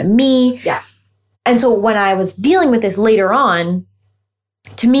going to happen to me. Yeah. And so when I was dealing with this later on,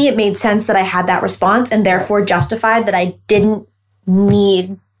 to me, it made sense that I had that response and therefore justified that I didn't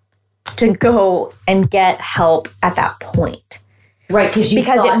need to go and get help at that point. Right,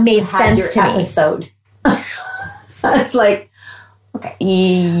 because it made sense to me. Episode. It's like, okay.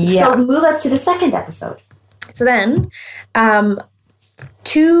 Yeah. So move us to the second episode. So then,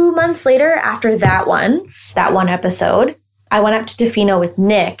 2 months later, after that one episode, I went up to Tofino with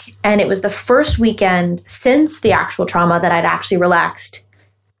Nick, and it was the first weekend since the actual trauma that I'd actually relaxed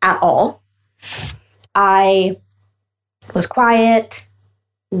at all. I was quiet.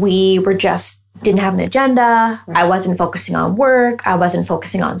 We were just didn't have an agenda. Right. I wasn't focusing on work. I wasn't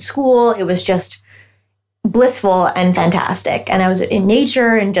focusing on school. It was just blissful and fantastic. And I was in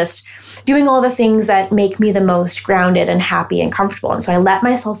nature and just doing all the things that make me the most grounded and happy and comfortable. And so I let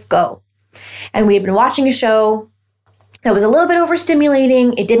myself go. And we had been watching a show that was a little bit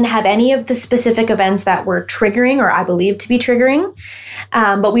overstimulating. It didn't have any of the specific events that were triggering or I believed to be triggering.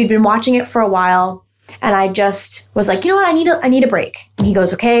 But we'd been watching it for a while. And I just was like, you know what? I need a break. And he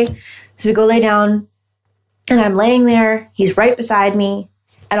goes, okay. So we go lay down and I'm laying there. He's right beside me.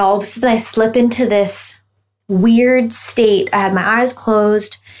 And all of a sudden I slip into this weird state. I had my eyes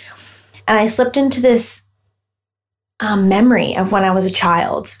closed and I slipped into this memory of when I was a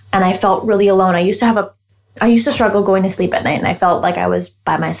child. And I felt really alone. I used to struggle going to sleep at night and I felt like I was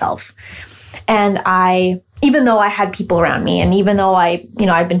by myself. And even though I had people around me and even though I'd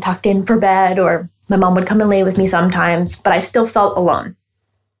been tucked in for bed or my mom would come and lay with me sometimes, but I still felt alone.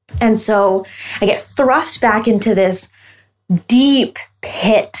 And so I get thrust back into this deep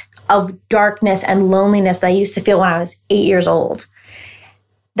pit of darkness and loneliness that I used to feel when I was 8 years old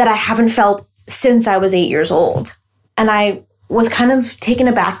that I haven't felt since I was 8 years old. And I was kind of taken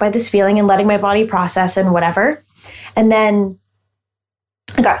aback by this feeling and letting my body process and whatever. And then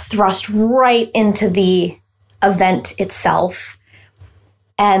I got thrust right into the event itself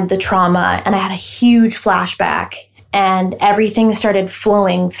and the trauma. And I had a huge flashback and everything started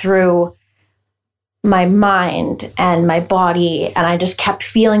flowing through my mind and my body. And I just kept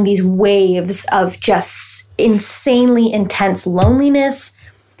feeling these waves of just insanely intense loneliness,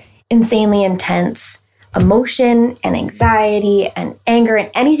 insanely intense emotion and anxiety and anger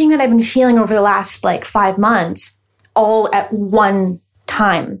and anything that I've been feeling over the last 5 months all at one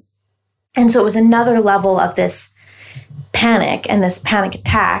time. And so it was another level of this panic and this panic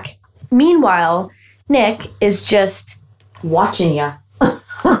attack. Meanwhile, Nick is just watching you,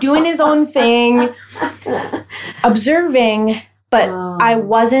 doing his own thing, observing, but I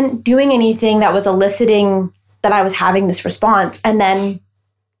wasn't doing anything that was eliciting that I was having this response. And then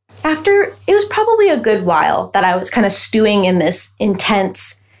after, it was probably a good while that I was kind of stewing in this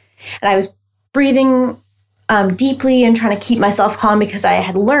intense, and I was breathing deeply and trying to keep myself calm because I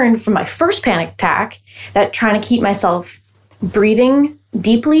had learned from my first panic attack that trying to keep myself breathing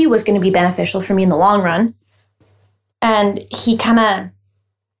deeply was going to be beneficial for me in the long run. And he kind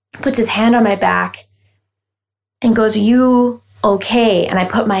of puts his hand on my back and goes, "Are you okay?" And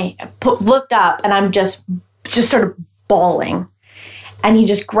I looked up and I'm just started bawling. And he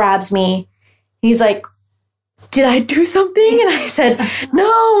just grabs me. He's like, "Did I do something?" And I said,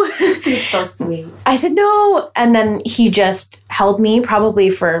 "No." He's so sweet. I said, "No." And then he just held me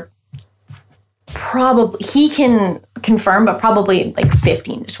probably, he can confirm, but probably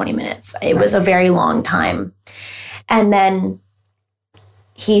 15 to 20 minutes. It was a very long time. And then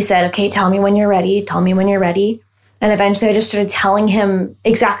he said, "Okay, tell me when you're ready. Tell me when you're ready." And eventually I just started telling him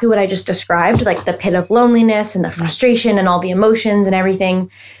exactly what I just described, the pit of loneliness and the frustration and all the emotions and everything.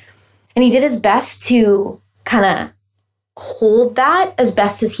 And he did his best to kind of hold that as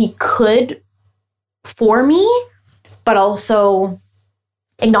best as he could for me, but also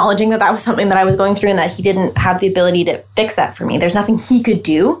acknowledging that that was something that I was going through and that he didn't have the ability to fix that for me. There's nothing he could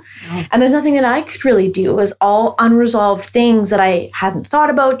do. No. And there's nothing that I could really do. It was all unresolved things that I hadn't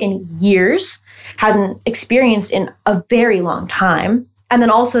thought about in years, hadn't experienced in a very long time. And then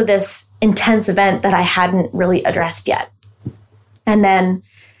also this intense event that I hadn't really addressed yet. And then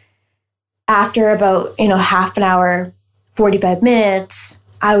after about, half an hour, 45 minutes,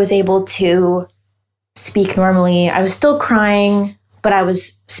 I was able to speak normally. I was still crying, but I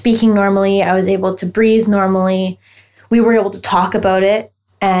was speaking normally. I was able to breathe normally. We were able to talk about it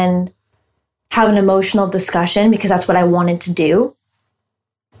and have an emotional discussion because that's what I wanted to do.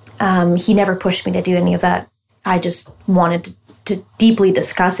 He never pushed me to do any of that. I just wanted to deeply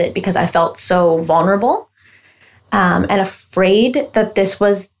discuss it because I felt so vulnerable and afraid that this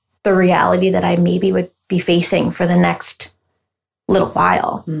was the reality that I maybe would be facing for the next little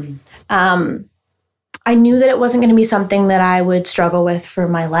while. I knew that it wasn't going to be something that I would struggle with for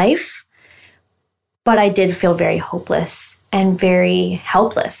my life, but I did feel very hopeless and very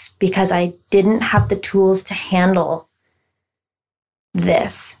helpless because I didn't have the tools to handle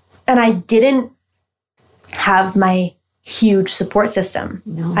this. And I didn't have my huge support system.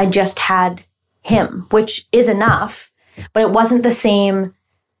 No. I just had him, which is enough, but it wasn't the same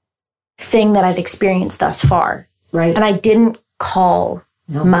thing that I'd experienced thus far. Right. And I didn't call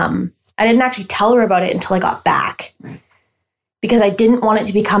Mom. I didn't actually tell her about it until I got back. Right. Because I didn't want it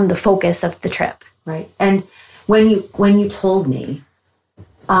to become the focus of the trip. Right. And when you told me,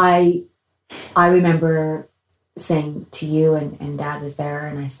 I remember saying to you and Dad was there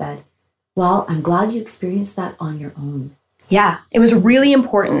and I said, "Well, I'm glad you experienced that on your own." Yeah, it was really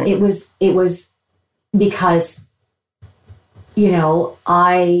important. It was because,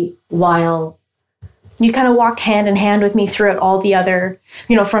 while you kind of walked hand in hand with me throughout all the other,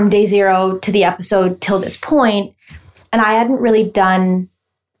 from day 0 to the episode till this point. And I hadn't really done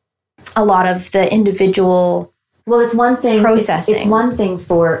a lot of the individual it's one thing processing. It's one thing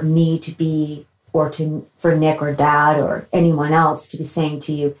for me to be, or for Nick or Dad or anyone else to be saying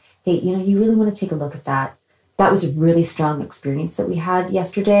to you, "Hey, you really want to take a look at that. That was a really strong experience that we had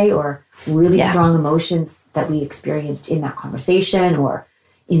yesterday, or really strong emotions that we experienced in that conversation or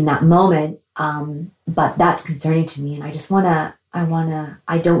in that moment. But that's concerning to me. And I just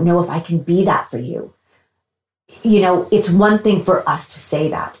I don't know if I can be that for you." It's one thing for us to say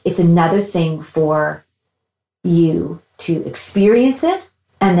that. It's another thing for you to experience it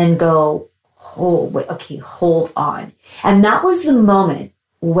and then go, hold on. And that was the moment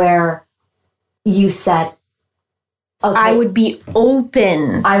where you said, Okay. I would be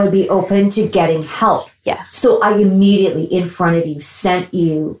open. I would be open to getting help. Yes. So I immediately, in front of you, sent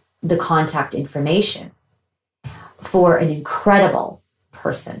you the contact information for an incredible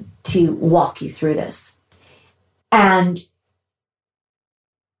person to walk you through this. And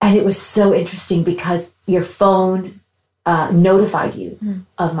it was so interesting because your phone notified you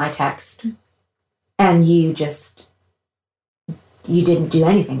of my text, and you didn't do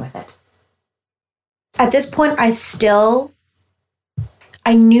anything with it. At this point, I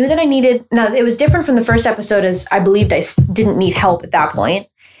knew that I needed, now it was different from the first episode, as I believed I didn't need help at that point.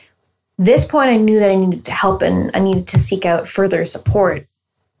 This point, I knew that I needed help and I needed to seek out further support.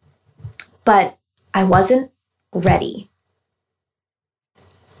 But I wasn't ready.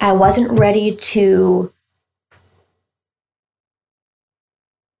 I wasn't ready to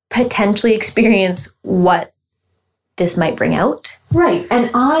potentially experience what this might bring out. Right.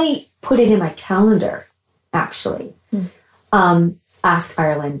 And I put it in my calendar, actually. Ask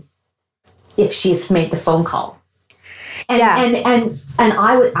Ireland if she's made the phone call. And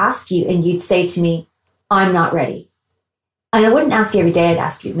I would ask you, and you'd say to me, I'm not ready. And I wouldn't ask you every day. I'd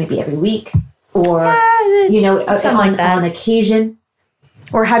ask you maybe every week or, on occasion.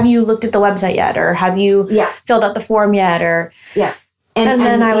 Or have you looked at the website yet? Or have you filled out the form yet? Or and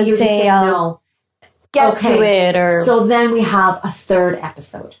then I would say, no. Get to it. Or so then we have a third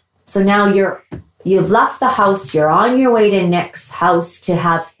episode. So now you've left the house. You're on your way to Nick's house to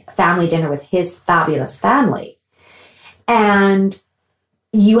have family dinner with his fabulous family. And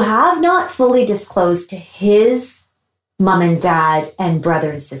you have not fully disclosed to his mom and dad and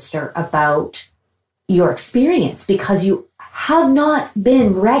brother and sister about your experience because you have not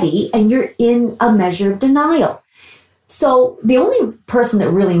been ready and you're in a measure of denial. So the only person that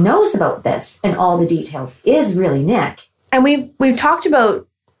really knows about this and all the details is really Nick. And we've talked about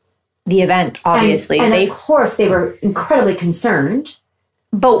the event, obviously. And of course, they were incredibly concerned.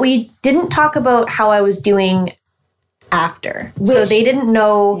 But we didn't talk about how I was doing after. So they didn't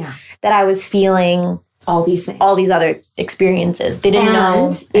know that I was feeling all these things, all these other experiences. They didn't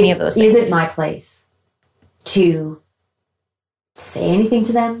know any of those things. Is it my place to say anything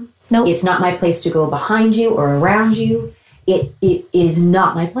to them? No. It's not my place to go behind you or around you. It is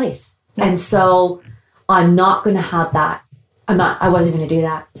not my place. No. And so I'm not going to have that. I wasn't going to do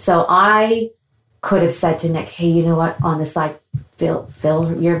that. So I could have said to Nick, hey, you know what? On the side,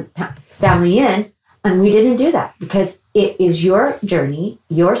 fill your family in. And we didn't do that because it is your journey,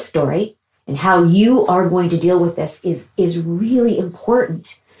 your story, and how you are going to deal with this is really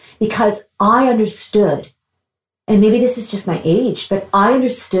important because I understood, and maybe this is just my age, but I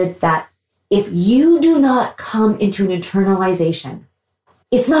understood that if you do not come into an internalization,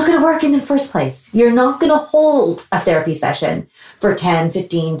 it's not going to work in the first place. You're not going to hold a therapy session for 10,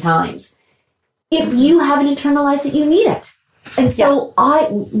 15 times. If you haven't internalized it, you need it. And so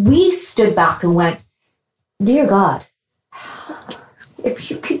we stood back and went, dear God, if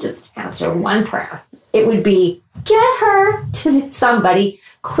you could just answer one prayer, it would be get her to somebody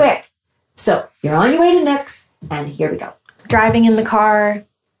quick. So you're on your way to Nick's, and here we go. Driving in the car,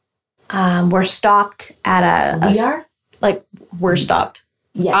 we're stopped at we're stopped.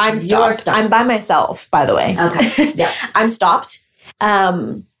 Yeah, I'm stopped. I'm by myself, by the way. Okay. Yeah. I'm stopped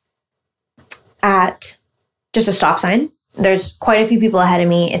at just a stop sign. There's quite a few people ahead of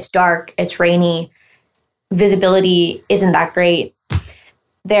me. It's dark. It's rainy. Visibility isn't that great.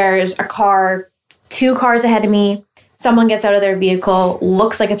 There's two cars ahead of me. Someone gets out of their vehicle,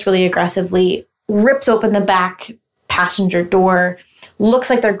 looks like it's really aggressively, rips open the back passenger door, looks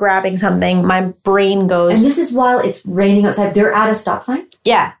like they're grabbing something. My brain goes... And this is while it's raining outside. They're at a stop sign?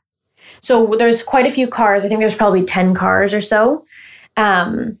 Yeah. So there's quite a few cars. I think there's probably 10 cars or so.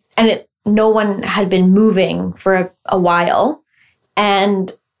 And no one had been moving for a while.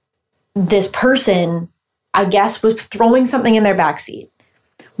 And this person, I guess, was throwing something in their backseat.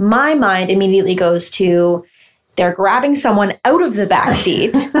 My mind immediately goes to, they're grabbing someone out of the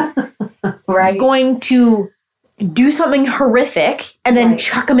backseat, right? Going to do something horrific and then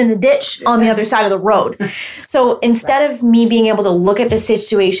chuck them in the ditch on the other side of the road. So instead of me being able to look at the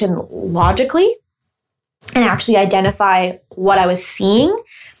situation logically and actually identify what I was seeing,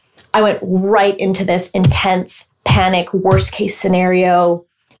 I went right into this intense panic, worst case scenario.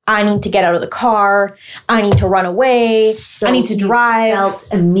 I need to get out of the car. I need to run away. So I need to drive. Felt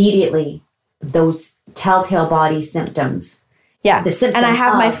immediately those telltale body symptoms. Yeah. The symptom. And I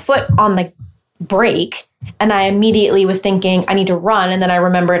have my foot on the brake, and I immediately was thinking, I need to run. And then I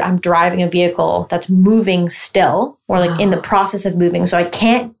remembered I'm driving a vehicle that's moving still, or like in the process of moving. So I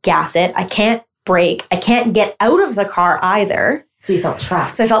can't gas it. I can't brake. I can't get out of the car either. So you felt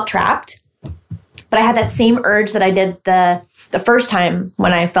trapped. So I felt trapped. But I had that same urge that I did the first time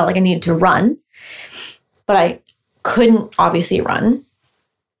when I felt like I needed to run, but I couldn't obviously run.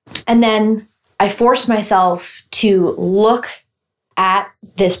 And then I forced myself to look at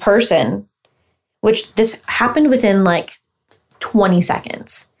this person, which this happened within like 20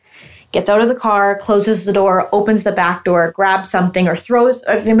 seconds. Gets out of the car, closes the door, opens the back door, grabs something or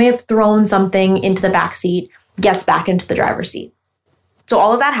they may have thrown something into the back seat, gets back into the driver's seat. So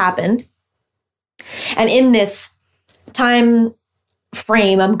all of that happened. And in this time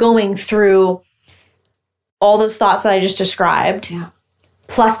frame, I'm going through all those thoughts that I just described,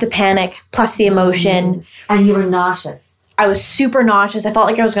 plus the panic, plus the emotion. And you were nauseous. I was super nauseous. I felt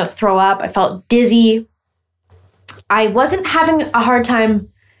like I was going to throw up. I felt dizzy. I wasn't having a hard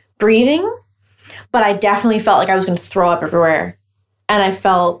time breathing, but I definitely felt like I was going to throw up everywhere. And I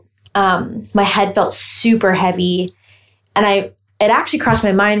felt, my head felt super heavy. And it actually crossed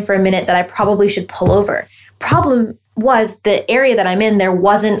my mind for a minute that I probably should pull over. Problem was the area that I'm in, there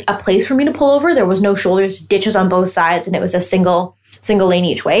wasn't a place for me to pull over. There was no shoulders, ditches on both sides, and it was a single lane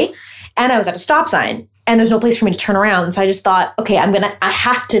each way. And I was at a stop sign, and there's no place for me to turn around. So I just thought, okay, I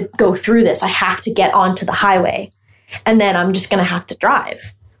have to go through this. I have to get onto the highway, and then I'm just going to have to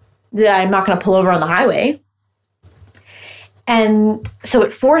drive. I'm not going to pull over on the highway. And so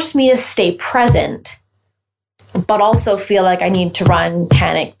it forced me to stay present, but also feel like I need to run,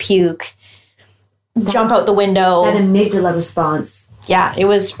 panic, puke, jump out the window. That amygdala response. Yeah, it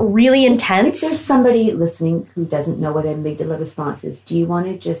was really intense. If there's somebody listening who doesn't know what an amygdala response is, do you want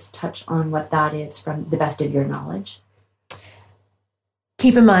to just touch on what that is from the best of your knowledge?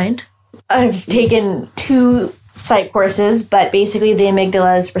 Keep in mind, I've taken 2 psych courses, but basically the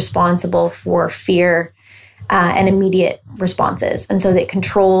amygdala is responsible for fear and immediate responses. And so it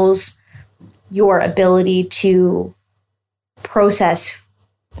controls your ability to process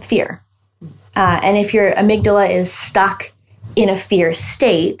fear. And if your amygdala is stuck in a fear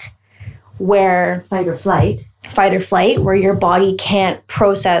state where fight or flight, where your body can't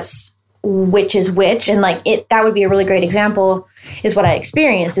process which is which, and like that would be a really great example is what I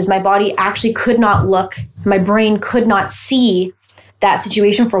experienced is my body actually could not look, my brain could not see that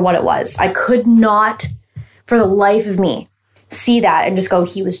situation for what it was. I could not for the life of me see that and just go,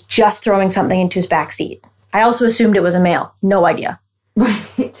 he was just throwing something into his back seat. I also assumed it was a male. No idea.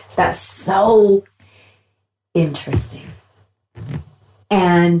 Right. That's so interesting.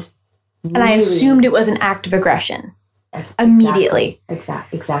 And I assumed it was an act of aggression immediately.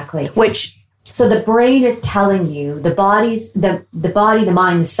 Exactly. Which, so the brain is telling you, the body, the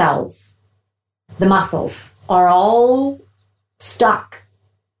mind, the cells, the muscles are all stuck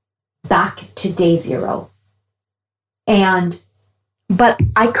back to day 0. But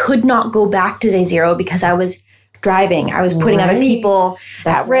I could not go back to day 0 because I was driving. I was putting other people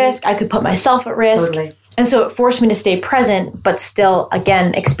at risk. I could put myself at risk. Totally. And so it forced me to stay present, but still,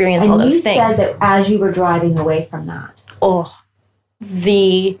 again, experience all those things. And you said that as you were driving away from that. Oh,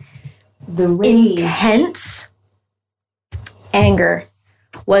 the rage. Intense anger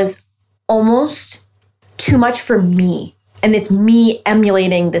was almost too much for me. And it's me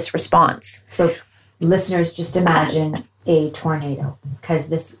emulating this response. So listeners, just imagine a tornado, because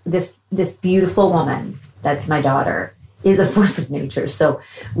this beautiful woman, that's my daughter, is a force of nature. So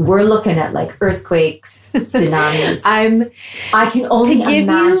we're looking at like earthquakes, tsunamis. I can only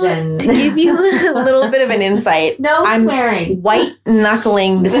imagine. To give you a little bit of an insight. I'm swearing. White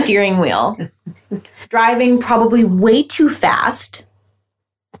knuckling the steering wheel, driving probably way too fast.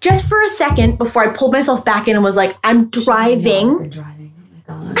 Just for a second before I pulled myself back in and was like, I'm driving. Oh my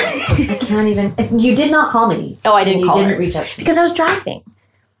God. I can't even. You did not call me. Oh, I didn't call her. You didn't reach out to me. Because I was driving.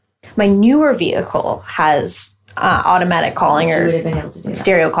 My newer vehicle has automatic calling or would have been able to do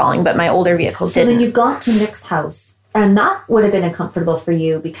stereo calling, but my older vehicle didn't. So then you got to Nick's house, and that would have been uncomfortable for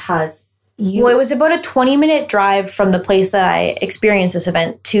you because you... Well, it was about a 20-minute drive from the place that I experienced this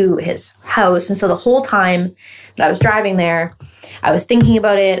event to his house. And so the whole time that I was driving there, I was thinking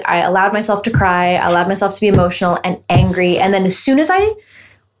about it. I allowed myself to cry. I allowed myself to be emotional and angry. And then as soon as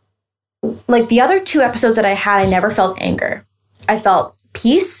like the other 2 episodes that I had, I never felt anger. I felt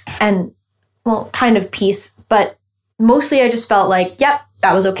peace and, well, kind of peace, but mostly I just felt like, yep,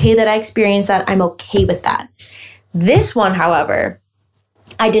 that was okay that I experienced that. I'm okay with that. This one, however,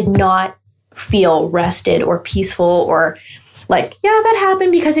 I did not feel rested or peaceful or like, yeah, that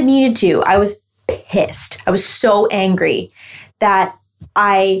happened because it needed to. I was pissed. I was so angry that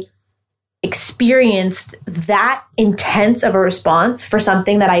I experienced that intense of a response for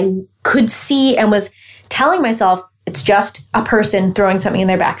something that I could see and was telling myself, it's just a person throwing something in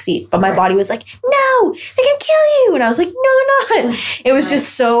their backseat. But my body was like, no, they can kill you. And I was like, no, they're not. It was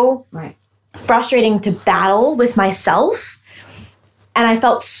just so frustrating to battle with myself. And I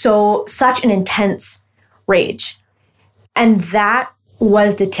felt such an intense rage. And that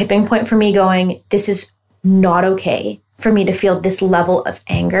was the tipping point for me going, this is not okay for me to feel this level of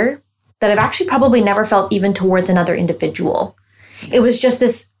anger that I've actually probably never felt even towards another individual. It was just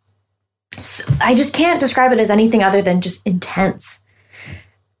this, I just can't describe it as anything other than just intense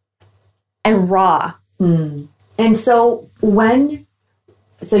and raw. Mm. And so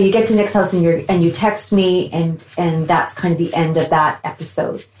so you get to Nick's house and you text me and that's kind of the end of that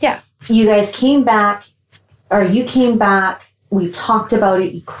episode. Yeah. You guys came back, we talked about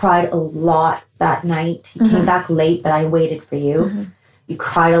it. You cried a lot that night. You came back late, but I waited for you. Mm-hmm. You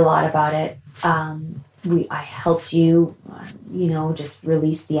cried a lot about it. I helped you, just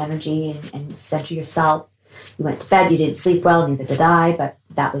release the energy and center yourself. You went to bed. You didn't sleep well. Neither did I, but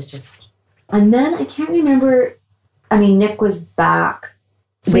that was just... And then I can't remember... Nick was back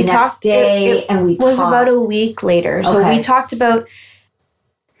the next day, and we talked. It was about a week later. So we talked about...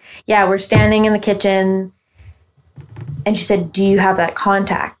 Yeah, we're standing in the kitchen, and she said, do you have that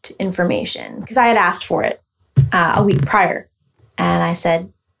contact information? Because I had asked for it a week prior. And I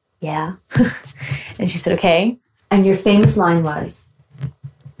said, yeah. And she said, okay. And your famous line was,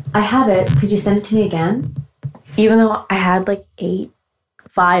 I have it. Could you send it to me again? Even though I had 8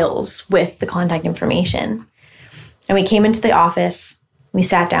 files with the contact information. And we came into the office. We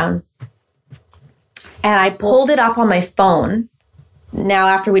sat down. And I pulled it up on my phone. Now,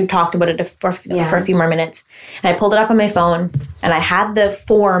 after we'd talked about it for a few more minutes. And I pulled it up on my phone. And I had the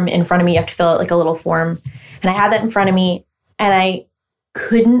form in front of me. You have to fill out a little form. And I had that in front of me. And I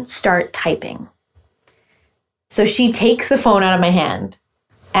couldn't start typing. So she takes the phone out of my hand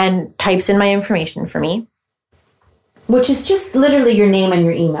and types in my information for me. Which is just literally your name and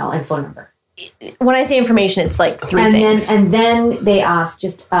your email and phone number. When I say information, it's 3 things. And then they ask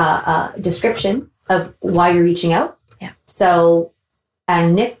just a description of why you're reaching out. Yeah. So,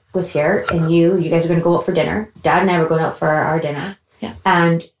 and Nick was here, and you guys are going to go out for dinner. Dad and I were going out for our dinner. Yeah.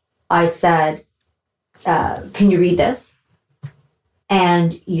 And I said, can you read this?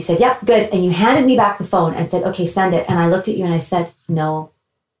 And you said, yep, good. And you handed me back the phone and said, okay, send it. And I looked at you and I said, no.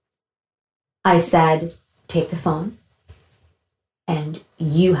 I said, take the phone and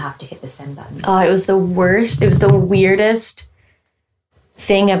you have to hit the send button. Oh, it was the worst. It was the weirdest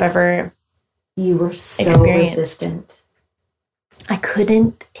thing I've ever You were so resistant. I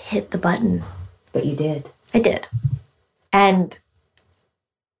couldn't hit the button. But you did. I did. And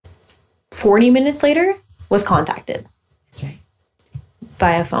 40 minutes later, was contacted. That's right.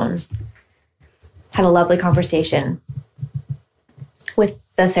 Via phone. Had a lovely conversation with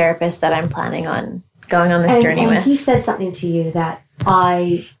the therapist that I'm planning on going on this journey with. He said something to you that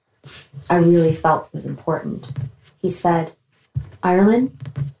I really felt was important. He said, Ireland,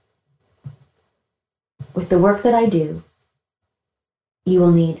 with the work that I do, you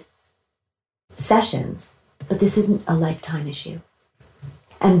will need sessions, but this isn't a lifetime issue.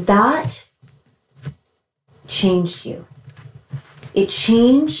 And that changed you. It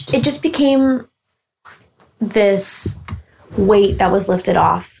just became this weight that was lifted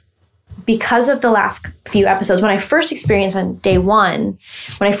off because of the last few episodes. When I first experienced on day 1,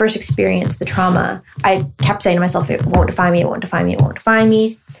 when I first experienced the trauma, I kept saying to myself, it won't define me, it won't define me, it won't define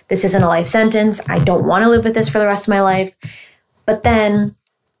me. This isn't a life sentence. I don't want to live with this for the rest of my life. But then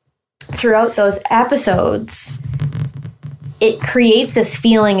throughout those episodes, it creates this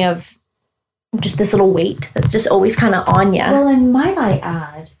feeling of just this little weight that's just always kind of on you. Well, and might I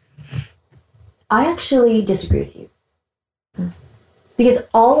add, I actually disagree with you. Because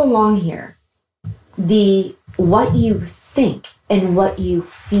all along here, what you think and what you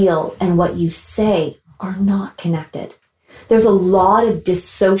feel and what you say are not connected. There's a lot of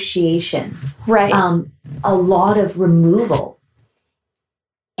dissociation. Right. A lot of removal.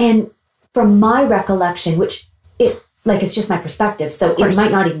 And from my recollection, which it's just my perspective, so it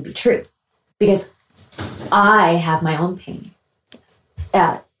might not even be true. Because I have my own pain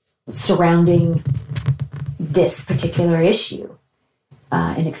surrounding this particular issue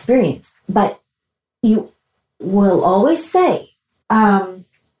and experience. But you will always say, I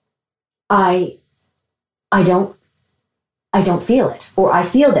don't feel it, or I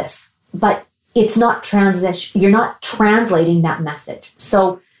feel this, but it's not you're not translating that message.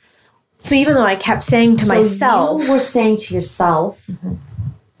 So even though I kept saying to myself, you were saying to yourself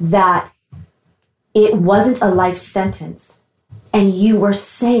that it wasn't a life sentence, and you were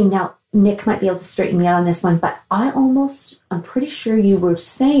saying, now Nick might be able to straighten me out on this one, but I'm pretty sure you were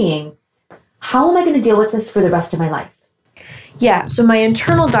saying, how am I going to deal with this for the rest of my life? Yeah, so my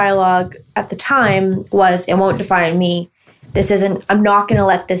internal dialogue at the time was, it won't define me. I'm not going to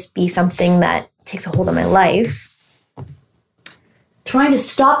let this be something that takes a hold of my life. Trying to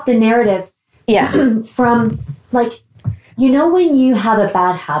stop the narrative from, like, when you have a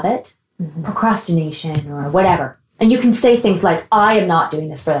bad habit, procrastination or whatever, and you can say things like, I am not doing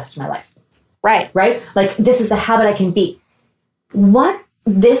this for the rest of my life. Right. Right? Like, this is a habit I can beat. What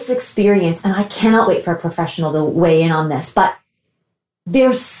this experience, and I cannot wait for a professional to weigh in on this, but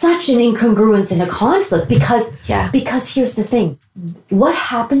there's such an incongruence and a conflict because here's the thing. What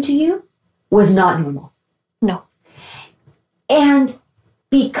happened to you was not normal. No. And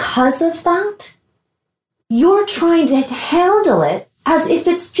because of that, you're trying to handle it as if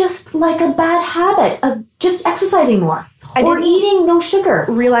it's just like a bad habit of just exercising more or eating no sugar.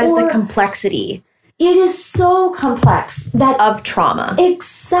 Realize the complexity. It is so complex of trauma.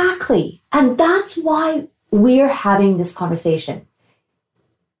 Exactly. And that's why we're having this conversation.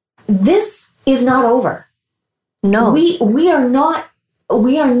 This is not over. No. We are not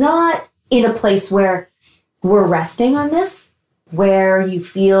in a place where we're resting on this, where you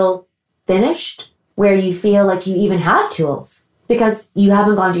feel finished, where you feel like you even have tools because you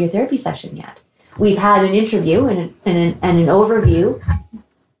haven't gone to your therapy session yet. We've had an interview and an overview,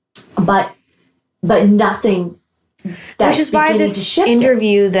 but nothing that's which is why this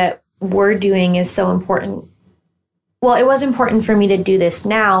interview that we're doing is so important. Well, it was important for me to do this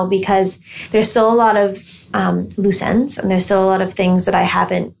now because there's still a lot of loose ends and there's still a lot of things that I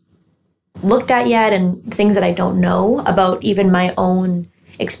haven't looked at yet and things that I don't know about even my own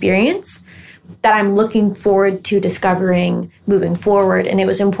experience that I'm looking forward to discovering moving forward. And it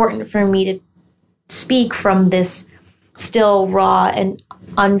was important for me to speak from this still raw and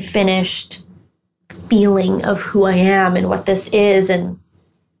unfinished feeling of who I am and what this is. And,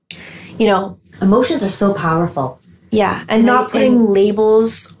 emotions are so powerful. Yeah, and not putting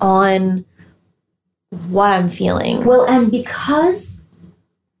labels on what I'm feeling. Well, and because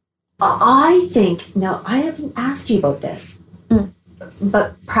I think, now I haven't asked you about this,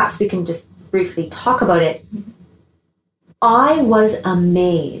 but perhaps we can just briefly talk about it. I was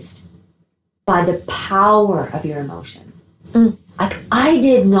amazed by the power of your emotion. Like, I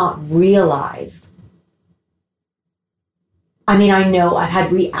did not realize. I mean, I know I've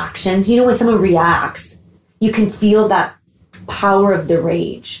had reactions. When someone reacts, you can feel that power of the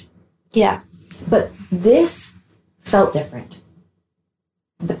rage. Yeah. But this felt different.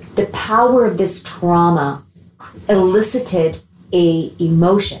 The power of this trauma elicited a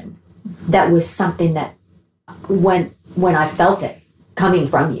emotion that was something that when I felt it coming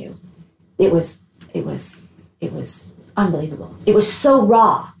from you, it was unbelievable. It was so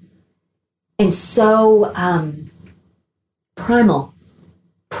raw and so primal.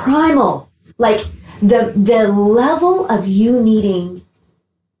 Like, the level of you needing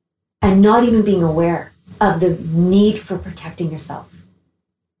and not even being aware of the need for protecting yourself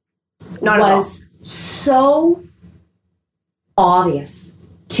was so obvious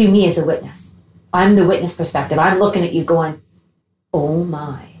to me as a witness. I'm the witness perspective. I'm looking at you going, oh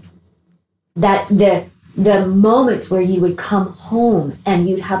my. That the moments where you would come home and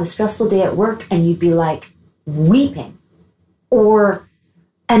you'd have a stressful day at work and you'd be like weeping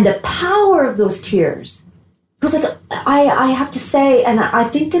and the power of those tears. It was like, I have to say, and I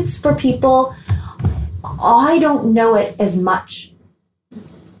think it's for people, I don't know it as much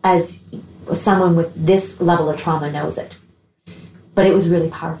as someone with this level of trauma knows it. But it was really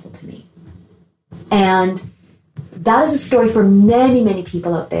powerful to me. And that is a story for many, many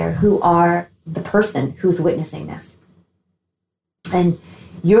people out there who are the person who's witnessing this. And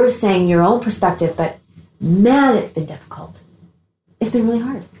you're saying your own perspective, but man, it's been difficult. It's been really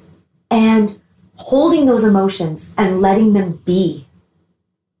hard. And holding those emotions and letting them be,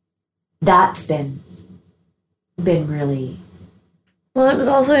 that's been really... Well, it was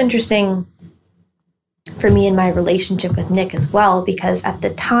also interesting for me in my relationship with Nick as well, because at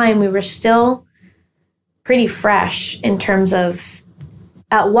the time we were still pretty fresh in terms of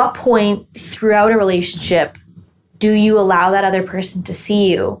at what point throughout a relationship do you allow that other person to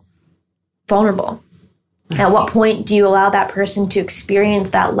see you vulnerable? At what point do you allow that person to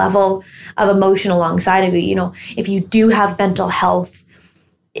experience that level of emotion alongside of you? If you do have mental health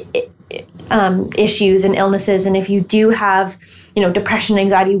issues and illnesses, and if you do have, depression,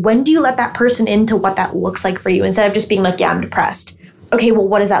 anxiety, when do you let that person into what that looks like for you instead of just being like, yeah, I'm depressed? Okay, well,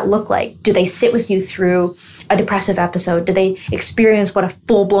 what does that look like? Do they sit with you through a depressive episode? Do they experience what a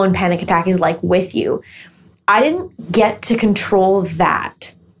full-blown panic attack is like with you? I didn't get to control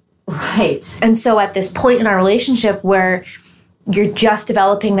that. Right. And so at this point in our relationship where you're just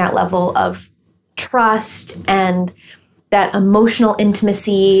developing that level of trust and that emotional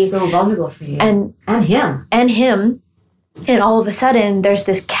intimacy. So vulnerable for you. And him. And him. And all of a sudden, there's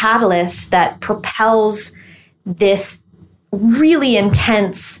this catalyst that propels this really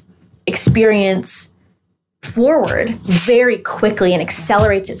intense experience forward very quickly and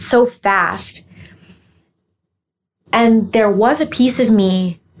accelerates it so fast. And there was a piece of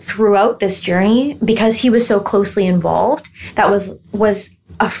me throughout this journey, because he was so closely involved, that was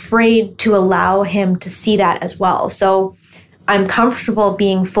afraid to allow him to see that as well. So I'm comfortable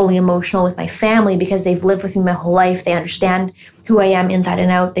being fully emotional with my family because they've lived with me my whole life. They understand who I am inside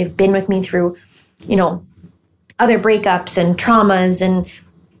and out. They've been with me through, other breakups and traumas, and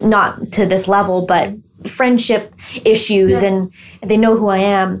not to this level, but friendship issues, and they know who I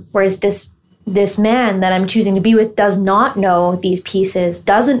am. Whereas this man that I'm choosing to be with does not know these pieces,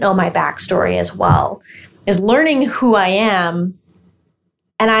 doesn't know my backstory as well, is learning who I am.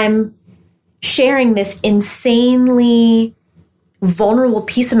 And I'm sharing this insanely vulnerable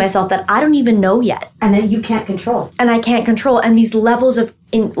piece of myself that I don't even know yet. And that you can't control. And I can't control. And these levels of,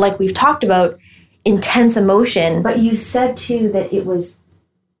 like we've talked about, intense emotion. But you said too that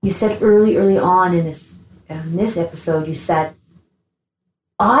you said early on in this episode, you said,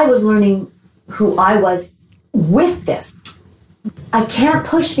 I was learning who I was with this. I can't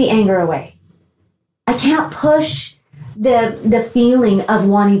push the anger away. I can't push the feeling of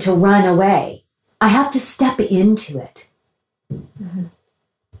wanting to run away. I have to step into it. Mm-hmm.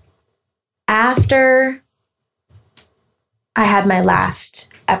 After I had my last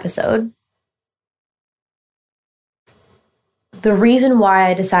episode, the reason why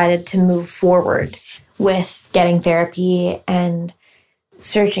I decided to move forward with getting therapy and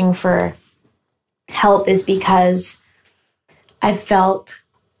searching for help is because I felt,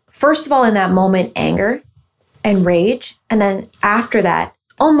 first of all, in that moment, anger and rage. And then after that,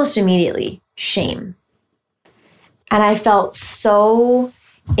 almost immediately, shame. And I felt so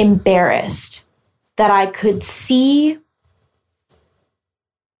embarrassed that I could see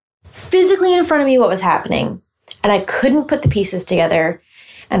physically in front of me what was happening. And I couldn't put the pieces together,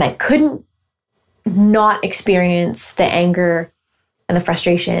 and I couldn't not experience the anger and the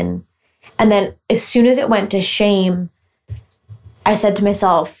frustration. And then as soon as it went to shame, I said to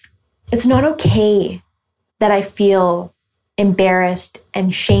myself, it's not okay that I feel embarrassed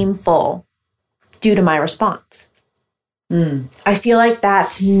and shameful due to my response. I feel like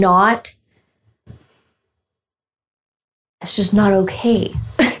it's just not okay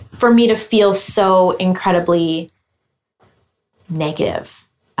for me to feel so incredibly negative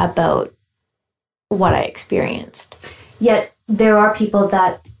about what I experienced. Yet there are people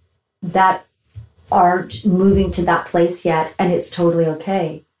that aren't moving to that place yet, and it's totally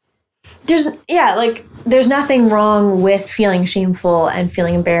okay. There's nothing wrong with feeling shameful and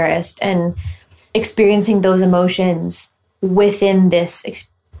feeling embarrassed and experiencing those emotions within this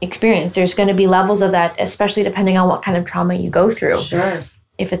experience. There's going to be levels of that, especially depending on what kind of trauma you go through. Sure.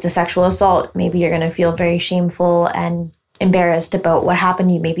 If it's a sexual assault, maybe you're going to feel very shameful and embarrassed about what happened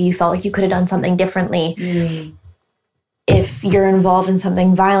to you. Maybe you felt like you could have done something differently. If you're involved in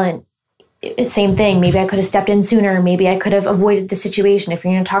something violent, same thing. Maybe I could have stepped in sooner. Maybe I could have avoided the situation. If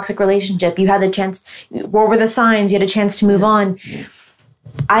you're in a toxic relationship, you had the chance. What were the signs? You had a chance to move on.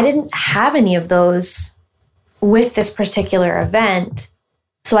 I didn't have any of those with this particular event,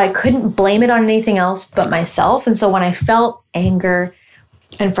 so I couldn't blame it on anything else but myself. And so when I felt anger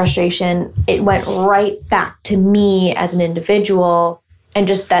and frustration, it went right back to me as an individual, and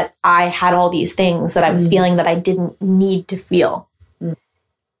just that I had all these things that I was feeling that I didn't need to feel.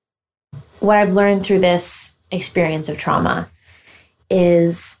 What I've learned through this experience of trauma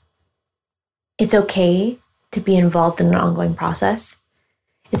is it's okay to be involved in an ongoing process.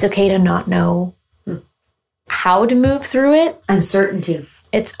 It's okay to not know how to move through it. Uncertainty.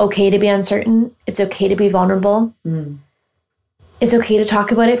 It's okay to be uncertain. It's okay to be vulnerable. It's okay to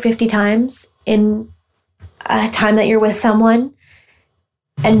talk about it 50 times in a time that you're with someone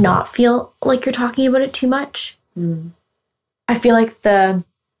and not feel like you're talking about it too much. I feel like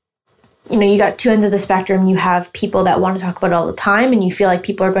you got two ends of the spectrum. You have people that want to talk about it all the time, and you feel like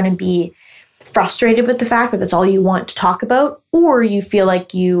people are going to be frustrated with the fact that that's all you want to talk about, or you feel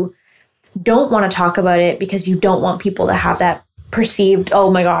like you don't want to talk about it because you don't want people to have that perceived,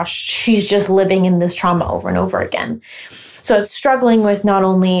 oh my gosh, she's just living in this trauma over and over again. So it's struggling with not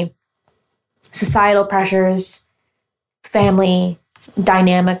only societal pressures, family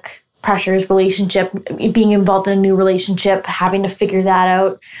dynamic pressures, relationship, being involved in a new relationship, having to figure that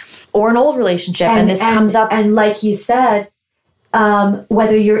out, or an old relationship. And this comes up. And like you said,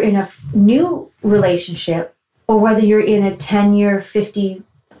 whether you're in a new relationship or whether you're in a 10-year, 50,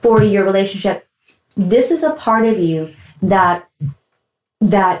 40-year relationship, this is a part of you that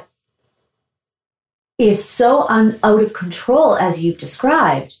is so out of control, as you've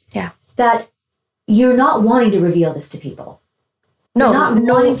described, that you're not wanting to reveal this to people.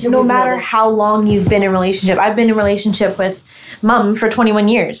 No matter how long you've been in a relationship. I've been in a relationship with Mom for 21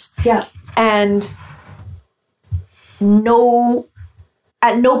 years. Yeah. And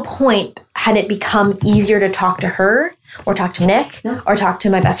at no point had it become easier to talk to her or talk to Nick or talk to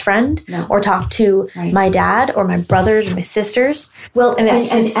my best friend or talk to my dad or my brothers or my sisters. Well, and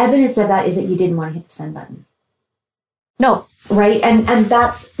evidence of that is that you didn't want to hit the send button. No. Right? And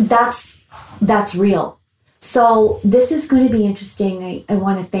that's real. So this is going to be interesting. I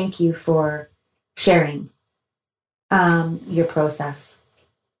want to thank you for sharing your process.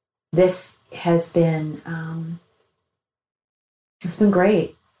 This has been it's been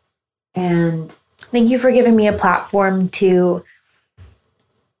great. And thank you for giving me a platform to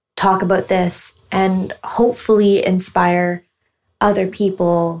talk about this and hopefully inspire other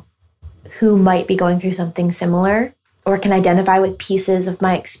people who might be going through something similar or can identify with pieces of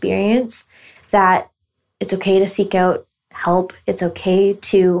my experience, that it's okay to seek out help. It's okay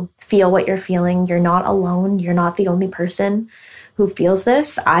to feel what you're feeling. You're not alone. You're not the only person who feels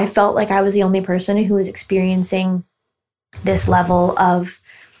this. I felt like I was the only person who was experiencing this level of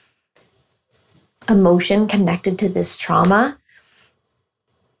emotion connected to this trauma.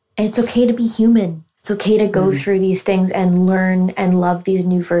 And it's okay to be human. It's okay to go through these things and learn and love these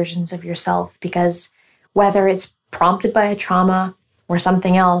new versions of yourself, because whether it's prompted by a trauma or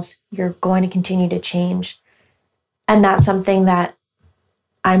something else, you're going to continue to change. And that's something that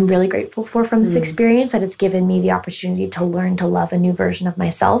I'm really grateful for from this experience, that it's given me the opportunity to learn to love a new version of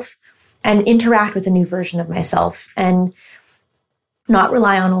myself and interact with a new version of myself and not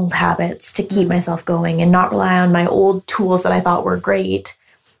rely on old habits to keep myself going and not rely on my old tools that I thought were great.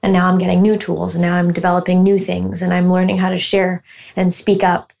 And now I'm getting new tools and now I'm developing new things and I'm learning how to share and speak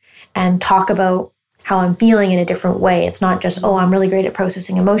up and talk about how I'm feeling in a different way. It's not just, oh, I'm really great at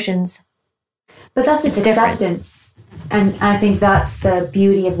processing emotions. But that's just acceptance. And I think that's the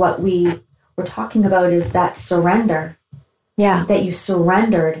beauty of what we were talking about, is that surrender. Yeah. That you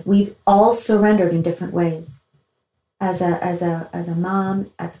surrendered. We've all surrendered in different ways. As a mom,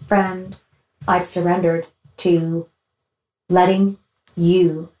 as a friend, I've surrendered to letting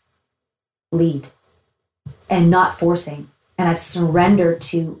you lead and not forcing. And I've surrendered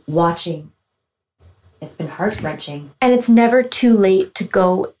to watching. It's been heart-wrenching. And it's never too late to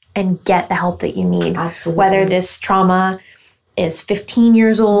go and get the help that you need. Absolutely. Whether this trauma is 15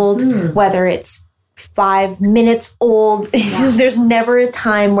 years old, whether it's 5 minutes old, there's never a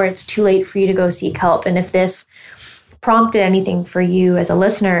time where it's too late for you to go seek help. And if this prompted anything for you as a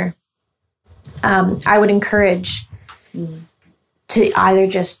listener, I would encourage to either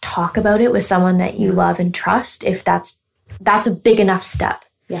just talk about it with someone that you love and trust, if that's a big enough step.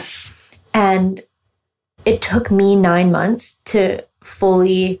 Yeah. And it took me 9 months to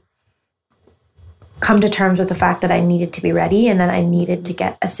fully come to terms with the fact that I needed to be ready and that I needed to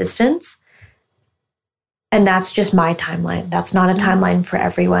get assistance. And that's just my timeline. That's not a timeline for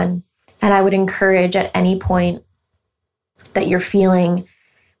everyone. And I would encourage at any point that you're feeling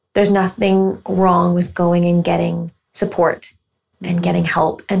there's nothing wrong with going and getting support and getting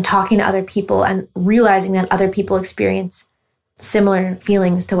help and talking to other people and realizing that other people experience similar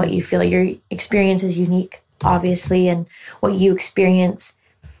feelings to what you feel. Your experience is unique, obviously, and what you experience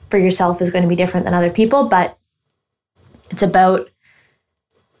for yourself is going to be different than other people, but it's about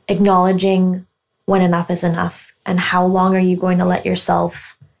acknowledging when enough is enough and how long are you going to let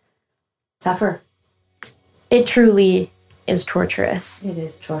yourself suffer. It truly is torturous. It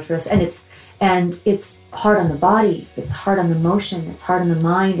is torturous, and it's hard on the body. It's hard on the emotion. It's hard on the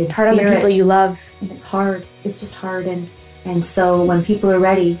mind. It's hard spirit. on the people you love. It's hard. It's just hard, and so when people are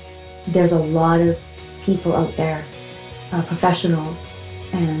ready, there's a lot of people out there, professionals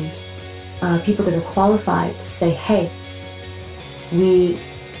and people that are qualified to say, "Hey, we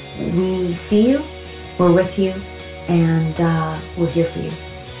see you. We're with you, and we're here for you."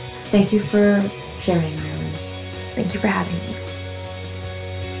 Thank you for sharing, Ireland. Thank you for having me.